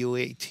config and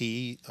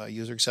UAT,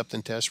 user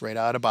acceptance test, right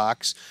out of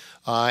box,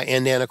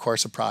 and then of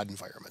course a prod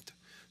environment.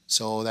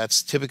 So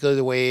that's typically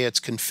the way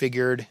it's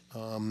configured.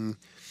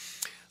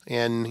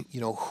 And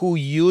who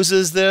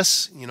uses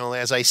this?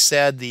 As I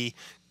said, the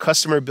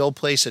customer build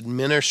place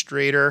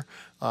administrator,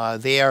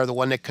 they are the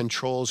one that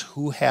controls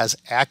who has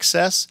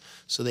access.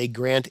 So they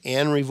grant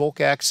and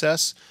revoke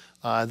access.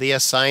 They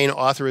assign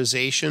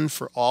authorization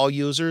for all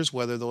users,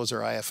 whether those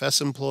are IFS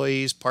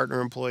employees,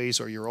 partner employees,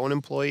 or your own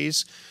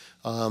employees.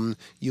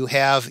 You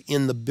have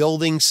in the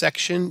building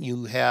section,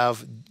 you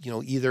have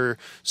either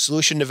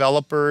solution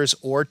developers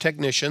or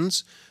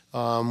technicians,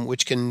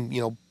 which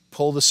can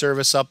pull the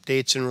service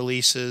updates and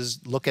releases,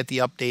 look at the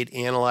update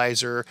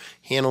analyzer,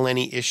 handle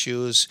any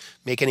issues,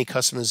 make any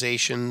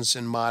customizations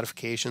and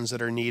modifications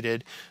that are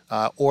needed,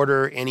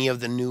 order any of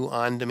the new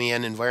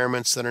on-demand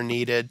environments that are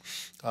needed.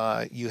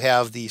 You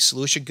have the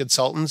solution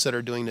consultants that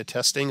are doing the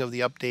testing of the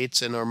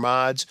updates and our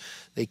mods.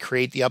 They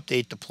create the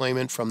update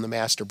deployment from the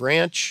master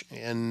branch,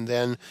 and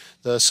then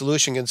the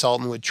solution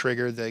consultant would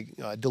trigger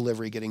the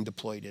delivery getting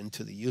deployed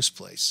into the use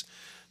place.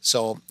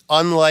 So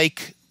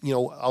unlike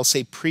I'll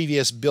say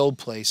previous build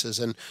places,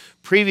 and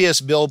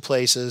previous build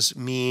places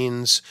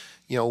means,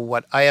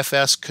 what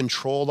IFS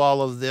controlled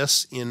all of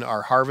this in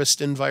our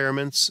harvest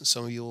environments.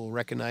 Some of you will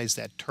recognize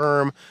that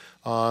term.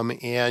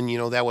 And,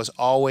 that was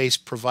always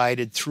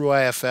provided through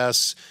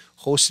IFS,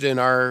 hosted in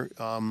our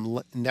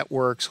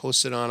networks,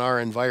 hosted on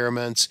our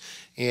environments.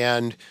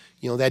 And,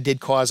 that did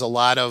cause a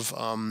lot of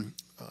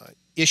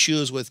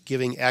issues with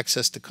giving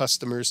access to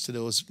customers to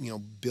those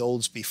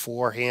builds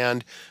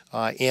beforehand,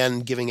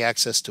 and giving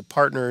access to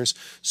partners.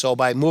 So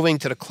by moving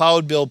to the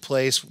cloud build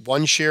place,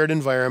 one shared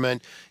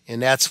environment,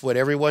 and that's what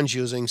everyone's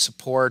using: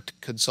 support,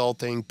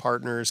 consulting,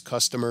 partners,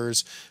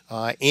 customers,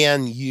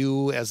 and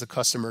you as the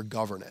customer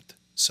govern it.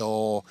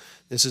 So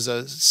this is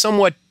a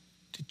somewhat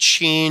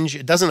change.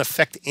 It doesn't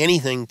affect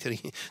anything to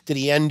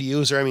the end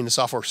user. I mean, the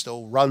software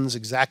still runs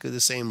exactly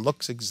the same,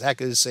 looks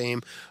exactly the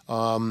same,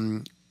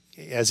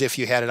 as if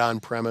you had it on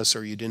premise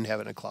or you didn't have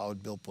it in a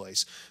cloud build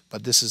place.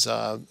 But this is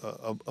a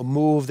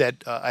move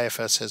that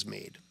IFS has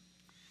made.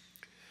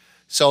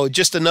 So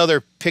just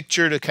another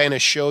picture to kind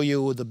of show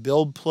you the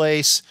build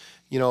place.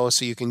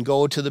 So you can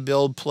go to the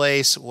build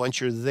place. Once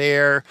you're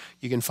there,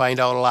 you can find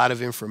out a lot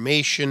of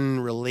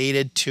information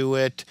related to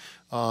it.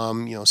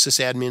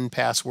 Sysadmin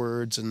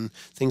passwords and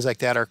things like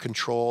that are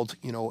controlled,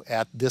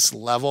 at this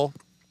level.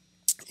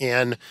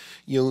 And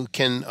you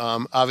can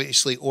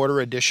obviously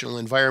order additional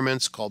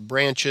environments called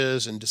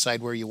branches and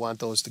decide where you want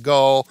those to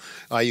go.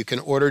 You can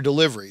order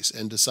deliveries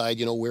and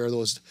decide, where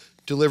those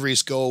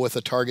deliveries go with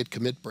a target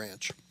commit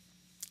branch.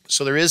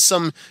 So there is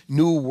some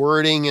new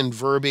wording and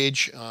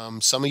verbiage.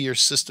 Some of your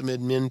system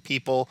admin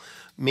people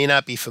may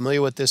not be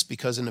familiar with this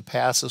because in the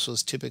past this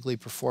was typically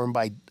performed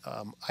by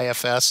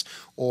IFS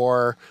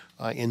or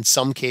in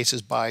some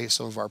cases by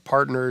some of our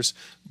partners,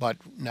 but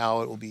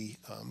now it will be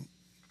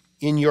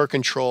in your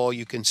control.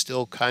 You can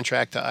still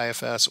contract to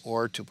IFS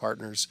or to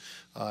partners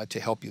to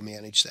help you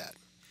manage that.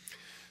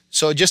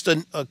 So just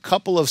a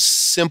couple of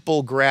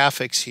simple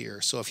graphics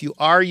here. So if you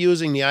are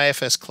using the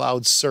IFS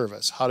Cloud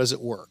service, how does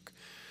it work?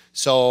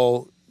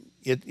 So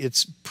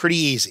it's pretty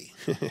easy.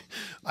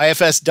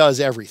 IFS does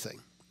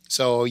everything.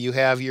 So you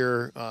have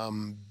your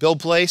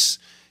build place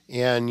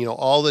and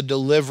all the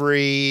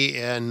delivery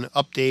and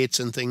updates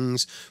and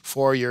things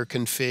for your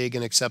config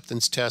and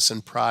acceptance tests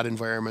and prod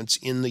environments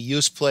in the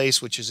use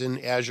place, which is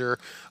in Azure,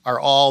 are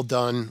all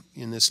done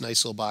in this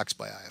nice little box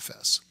by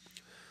IFS.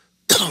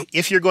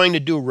 If you're going to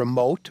do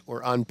remote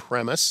or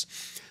on-premise,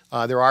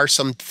 there are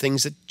some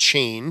things that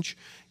change.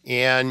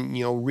 And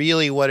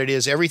really what it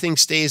is, everything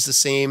stays the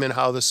same in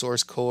how the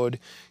source code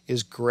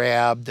is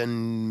grabbed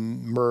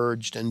and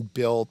merged and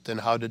built and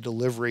how the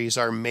deliveries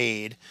are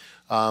made.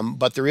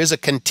 But there is a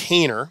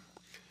container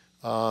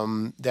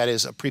that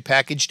is a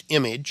prepackaged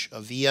image,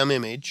 a VM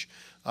image,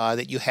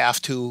 that you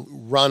have to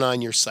run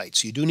on your site.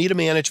 So you do need a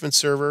management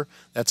server.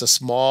 That's a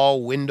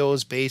small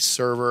Windows-based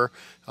server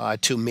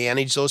to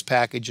manage those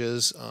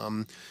packages.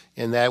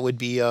 And that would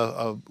be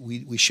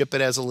we ship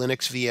it as a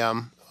Linux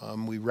VM.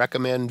 We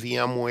recommend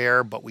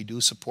VMware, but we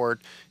do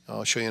support,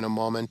 I'll show you in a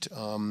moment,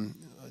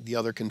 the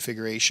other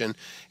configuration.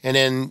 And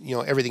then,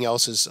 everything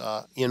else is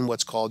in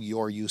what's called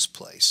your use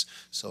place.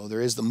 So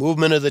there is the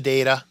movement of the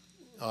data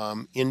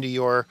into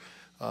your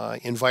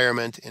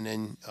environment and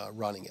then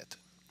running it.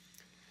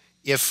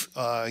 If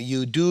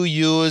you do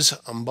use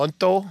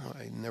Ubuntu,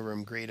 I never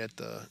am great at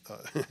the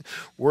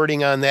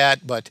wording on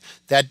that, but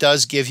that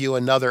does give you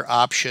another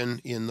option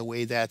in the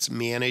way that's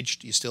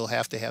managed. You still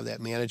have to have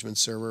that management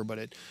server, but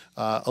it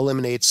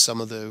eliminates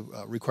some of the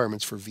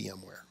requirements for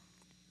VMware.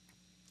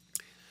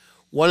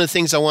 One of the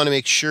things I want to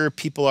make sure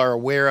people are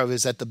aware of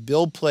is that the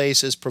build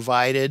place is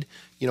provided,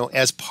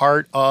 as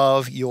part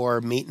of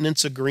your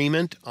maintenance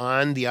agreement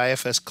on the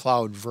IFS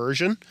Cloud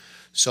version.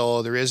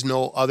 So there is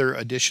no other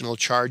additional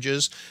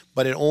charges,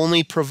 but it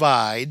only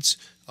provides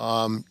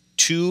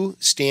 2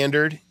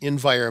 standard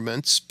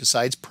environments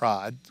besides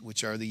prod,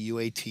 which are the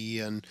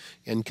UAT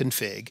and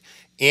config,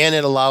 and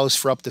it allows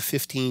for up to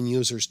 15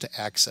 users to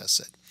access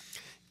it.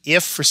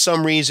 If for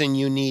some reason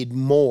you need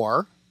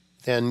more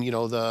than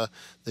the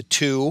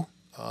 2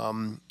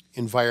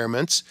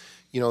 environments,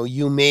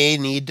 you may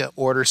need to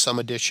order some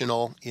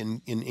additional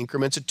in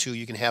increments of 2.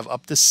 You can have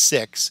up to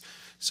 6.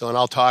 So, and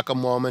I'll talk a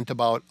moment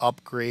about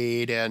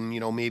upgrade and,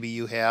 maybe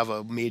you have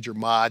a major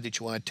mod that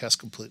you want to test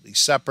completely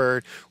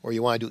separate, or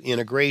you want to do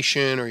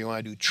integration, or you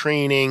want to do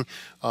training.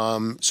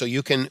 So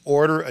you can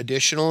order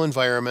additional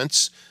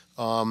environments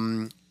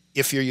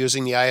if you're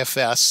using the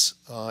IFS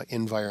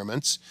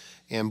environments,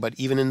 but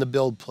even in the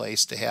build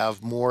place to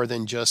have more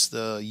than just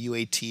the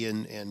UAT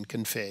and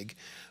config.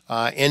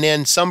 And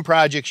then some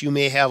projects you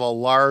may have a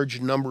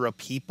large number of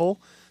people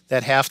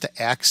that have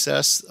to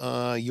access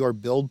your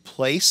build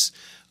place.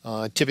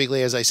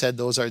 Typically, as I said,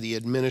 those are the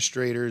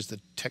administrators,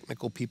 the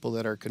technical people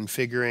that are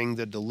configuring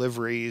the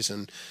deliveries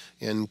and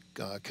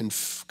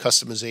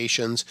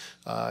customizations.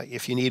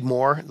 If you need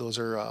more, those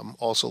are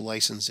also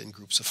licensed in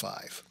groups of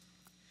 5.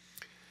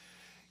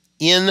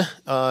 In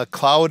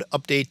Cloud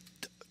Update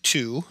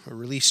 2, or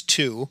Release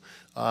 2,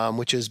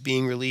 which is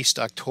being released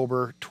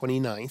October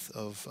 29th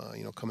of,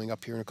 coming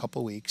up here in a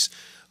couple of weeks.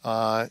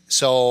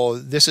 So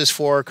this is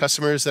for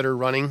customers that are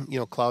running,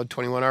 Cloud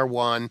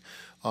 21R1.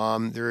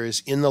 There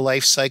is in the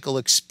life cycle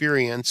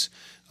experience,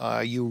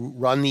 you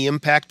run the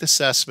impact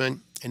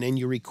assessment and then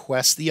you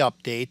request the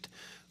update.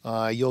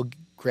 You'll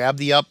grab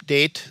the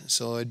update,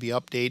 so it'd be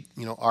update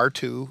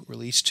R2,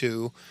 release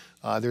 2.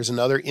 There's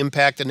another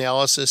impact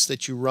analysis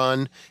that you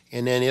run,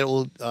 and then it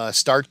will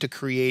start to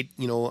create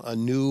a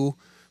new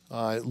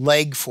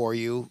leg for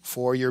you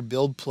for your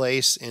build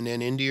place and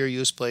then into your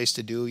use place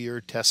to do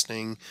your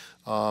testing.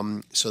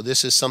 So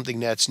this is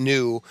something that's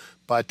new.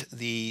 But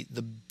the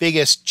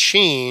biggest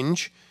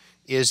change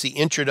is the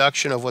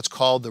introduction of what's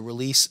called the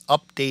Release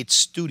Update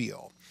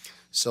Studio.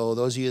 So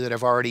those of you that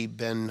have already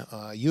been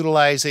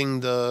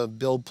utilizing the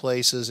build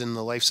places in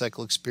the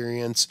lifecycle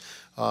experience,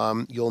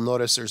 you'll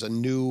notice there's a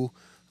new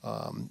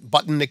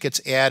button that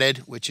gets added,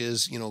 which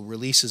is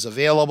releases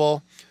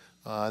available.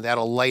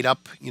 That'll light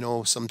up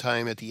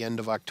sometime at the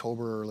end of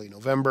October, early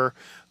November.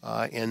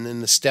 And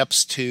then the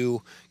steps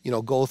to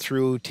go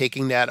through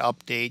taking that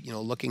update,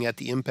 looking at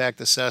the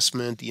impact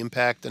assessment, the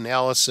impact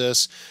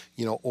analysis,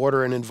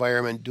 order an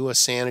environment, do a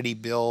sanity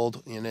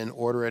build, and then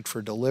order it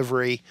for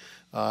delivery.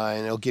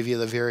 And it'll give you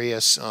the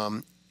various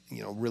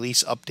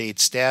release update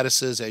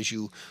statuses as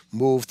you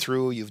move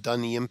through. You've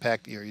done the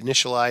impact, you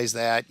initialize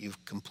that,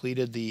 you've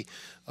completed the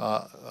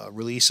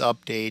release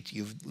update,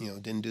 you've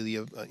didn't do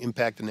the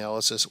impact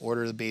analysis,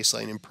 order the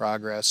baseline in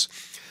progress.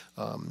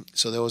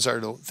 So those are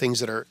the things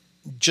that are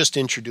just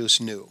introduced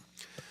new.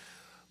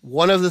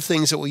 One of the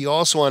things that we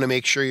also want to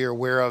make sure you're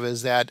aware of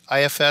is that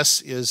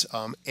IFS is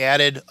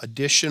added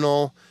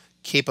additional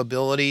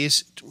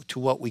capabilities to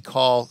what we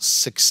call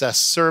success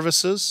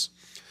services.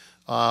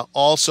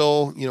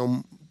 Also,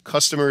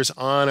 customers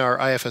on our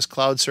IFS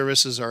Cloud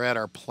Services are at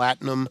our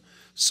platinum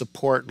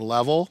support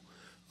level.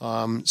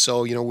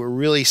 So, we're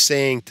really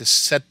saying to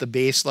set the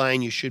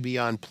baseline, you should be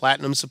on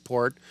platinum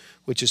support,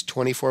 which is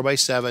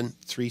 24/7,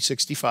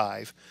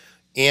 365.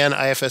 And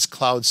IFS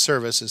Cloud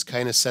Services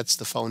kind of sets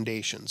the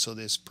foundation. So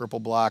this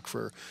purple block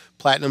for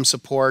platinum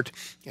support,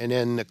 and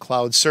then the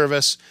cloud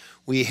service.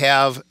 We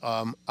have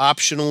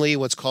optionally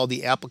what's called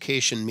the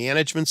application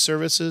management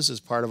services as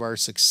part of our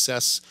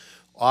success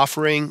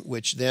offering,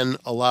 which then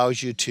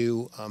allows you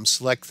to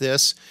select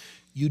this.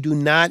 You do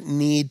not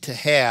need to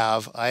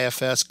have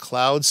IFS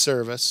Cloud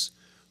Service,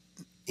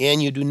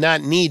 and you do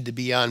not need to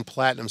be on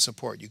platinum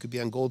support. You could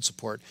be on gold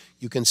support.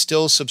 You can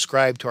still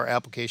subscribe to our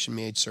application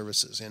managed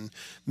services. And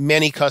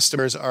many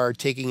customers are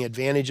taking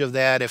advantage of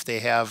that if they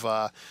have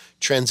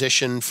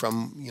transitioned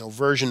from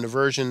version to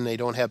version. They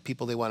don't have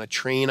people they want to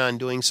train on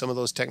doing some of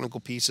those technical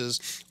pieces.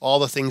 All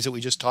the things that we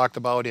just talked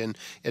about in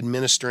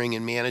administering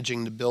and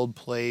managing the build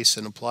place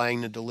and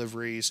applying the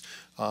deliveries.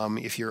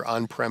 If you're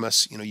on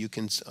premise, you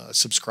can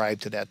subscribe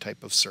to that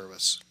type of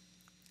service.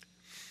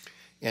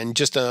 And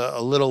just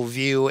a little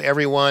view,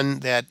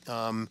 everyone that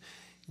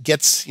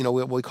gets,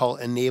 what we call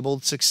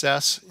enabled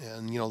success,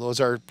 and, those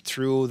are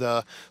through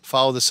the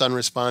follow the sun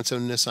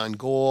responsiveness on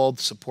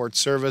gold, support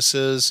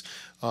services,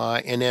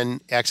 and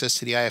then access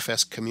to the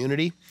IFS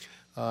community.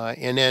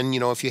 And then,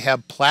 if you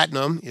have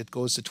platinum, it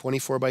goes to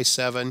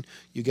 24/7.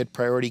 You get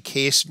priority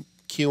case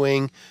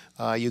queuing.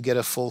 You get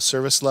a full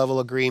service level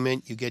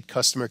agreement. You get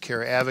customer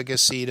care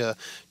advocacy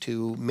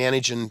to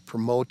manage and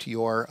promote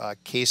your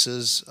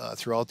cases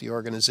throughout the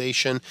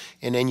organization.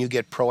 And then you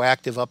get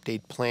proactive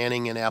update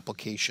planning and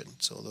application.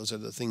 So those are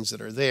the things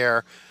that are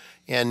there.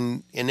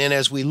 And then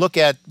as we look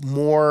at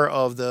more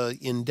of the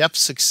in-depth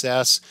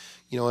success,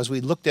 as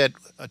we looked at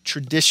a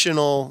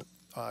traditional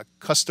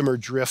customer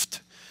drift,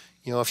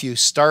 if you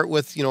start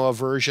with, a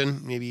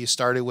version, maybe you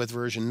started with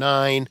version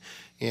 9,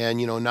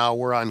 and now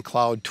we're on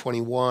Cloud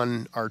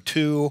 21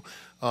 R2.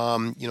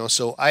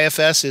 So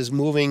IFS is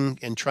moving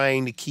and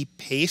trying to keep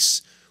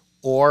pace,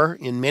 or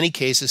in many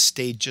cases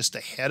stay just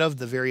ahead of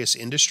the various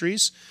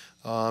industries.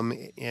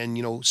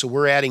 So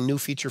we're adding new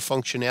feature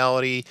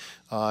functionality,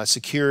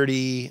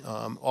 security,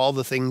 all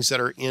the things that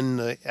are in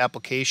the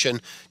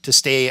application to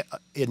stay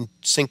in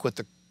sync with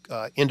the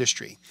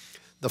industry.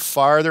 The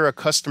farther a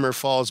customer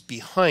falls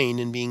behind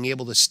in being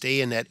able to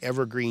stay in that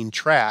evergreen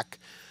track,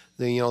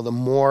 the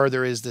more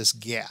there is this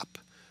gap.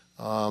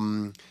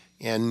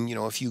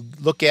 If you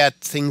look at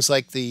things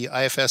like the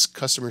IFS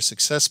Customer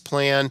Success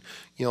Plan,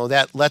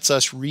 that lets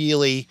us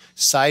really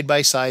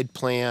side-by-side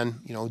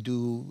plan,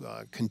 do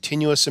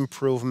continuous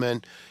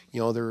improvement.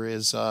 There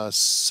is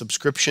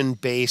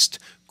subscription-based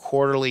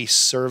quarterly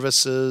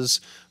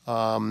services,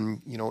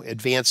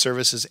 advanced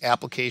services,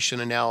 application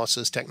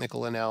analysis,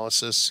 technical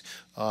analysis,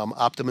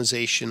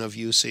 optimization of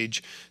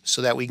usage,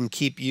 so that we can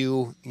keep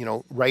you,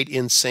 right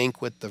in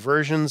sync with the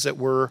versions that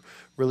we're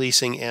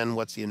releasing and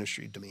what the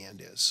industry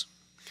demand is.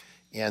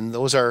 And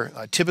those are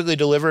typically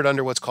delivered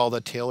under what's called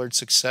a tailored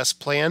success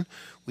plan.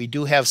 We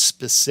do have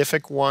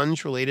specific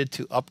ones related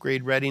to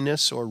upgrade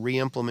readiness or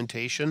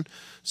re-implementation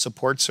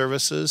support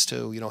services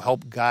to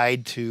help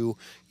guide to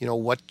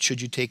what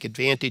should you take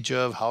advantage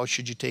of, how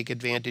should you take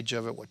advantage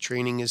of it, what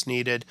training is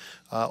needed.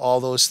 All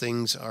those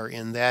things are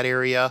in that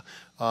area.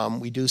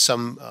 We do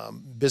some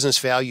business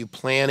value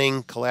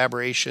planning,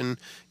 collaboration.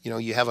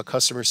 You have a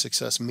customer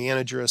success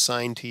manager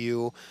assigned to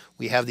you.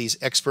 We have these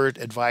expert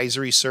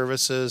advisory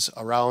services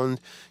around,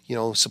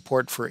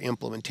 support for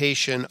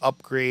implementation,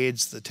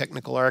 upgrades, the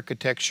technical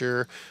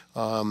architecture,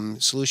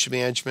 solution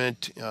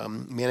management,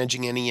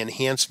 managing any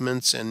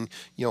enhancements, and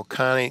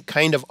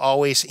kind of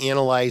always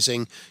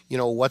analyzing,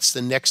 what's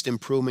the next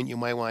improvement you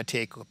might want to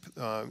take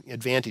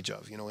advantage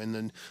of. In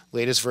the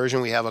latest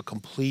version, we have a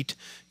complete,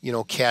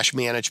 cache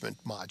management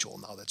module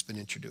now that's been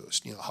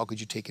introduced. How could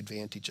you take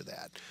advantage of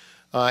that?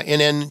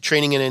 And then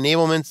training and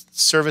enablement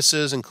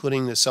services,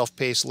 including the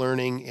self-paced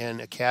learning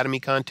and academy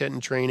content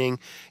and training.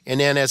 And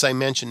then, as I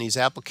mentioned, these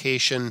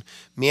application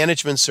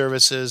management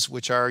services,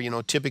 which are,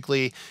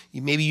 typically,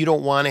 maybe you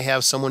don't want to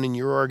have someone in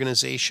your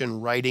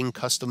organization writing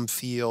custom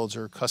fields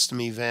or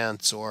custom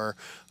events or,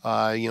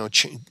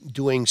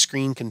 doing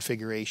screen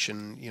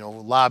configuration,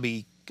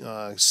 lobby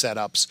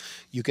setups.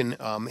 You can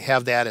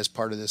have that as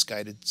part of this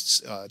guided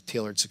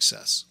tailored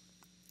success.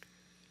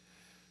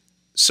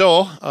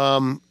 So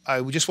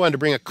I just wanted to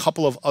bring a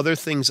couple of other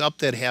things up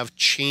that have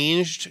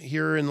changed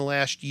here in the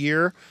last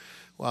year.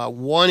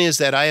 One is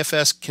that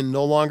IFS can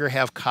no longer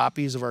have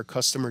copies of our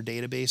customer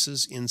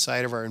databases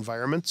inside of our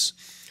environments.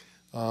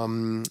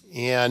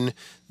 And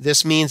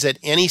this means that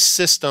any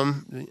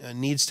system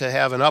needs to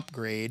have an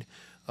upgrade.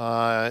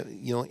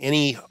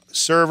 Any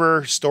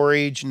server,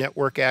 storage,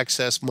 network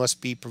access must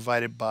be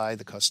provided by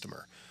the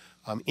customer.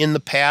 In the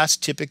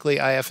past, typically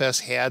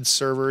IFS had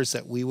servers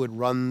that we would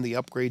run the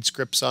upgrade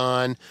scripts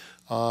on.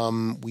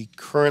 We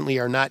currently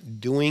are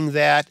not doing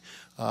that.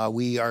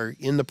 We are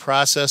in the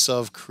process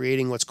of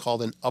creating what's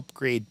called an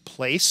upgrade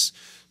place.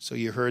 So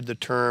you heard the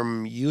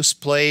term use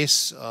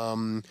place.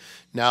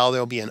 Now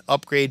there'll be an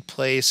upgrade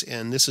place,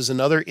 and this is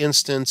another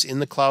instance in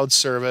the cloud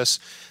service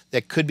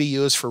that could be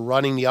used for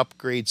running the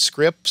upgrade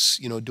scripts,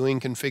 doing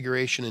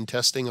configuration and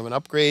testing of an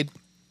upgrade.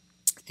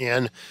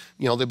 And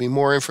there'll be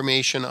more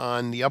information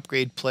on the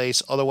upgrade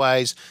place.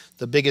 Otherwise,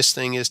 the biggest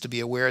thing is to be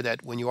aware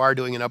that when you are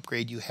doing an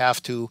upgrade, you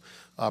have to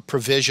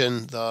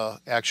provision the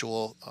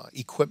actual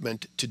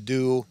equipment to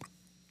do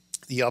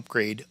the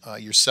upgrade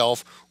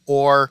yourself,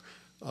 or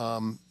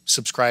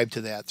subscribe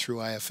to that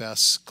through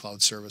IFS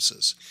Cloud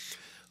Services.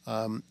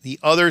 The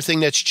other thing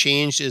that's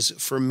changed is,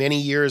 for many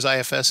years,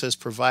 IFS has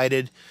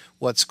provided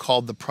what's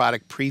called the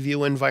product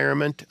preview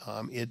environment.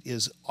 It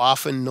is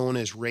often known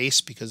as RACE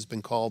because it's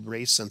been called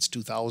RACE since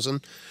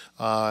 2000.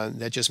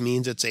 That just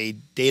means it's a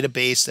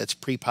database that's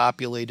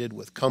pre-populated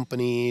with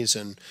companies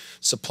and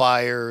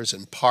suppliers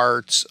and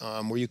parts,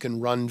 where you can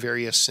run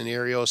various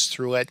scenarios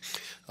through it.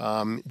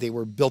 They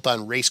were built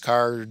on race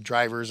car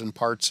drivers and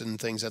parts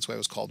and things. That's why it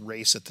was called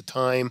RACE at the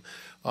time.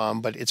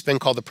 But it's been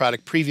called the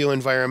product preview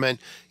environment,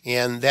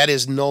 and that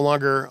is no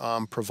longer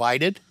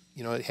provided.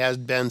 It has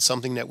been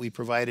something that we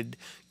provided,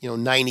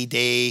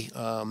 90-day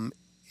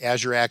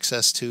Azure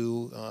access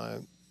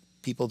to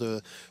people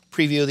to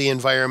preview the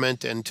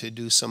environment and to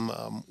do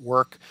some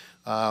work.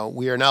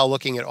 We are now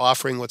looking at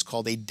offering what's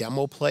called a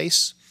demo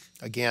place.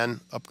 Again,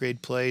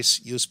 upgrade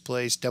place, use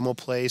place, demo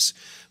place,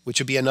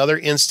 which would be another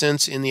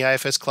instance in the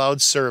IFS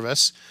Cloud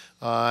service.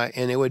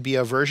 And it would be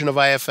a version of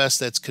IFS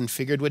that's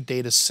configured with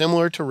data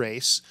similar to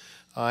RACE.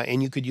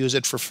 And you could use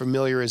it for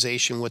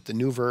familiarization with the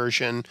new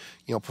version,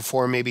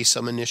 perform maybe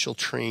some initial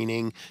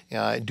training,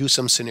 do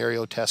some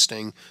scenario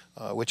testing,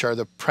 which are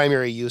the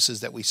primary uses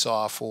that we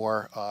saw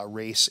for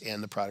RACE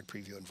and the product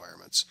preview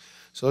environments.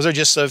 So those are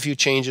just a few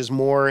changes.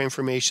 More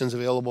information is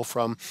available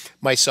from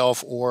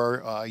myself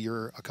or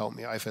your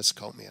IFS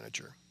account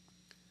manager.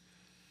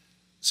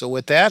 So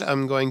with that,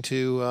 I'm going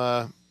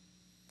to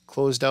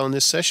close down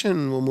this session,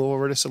 and we'll move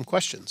over to some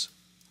questions.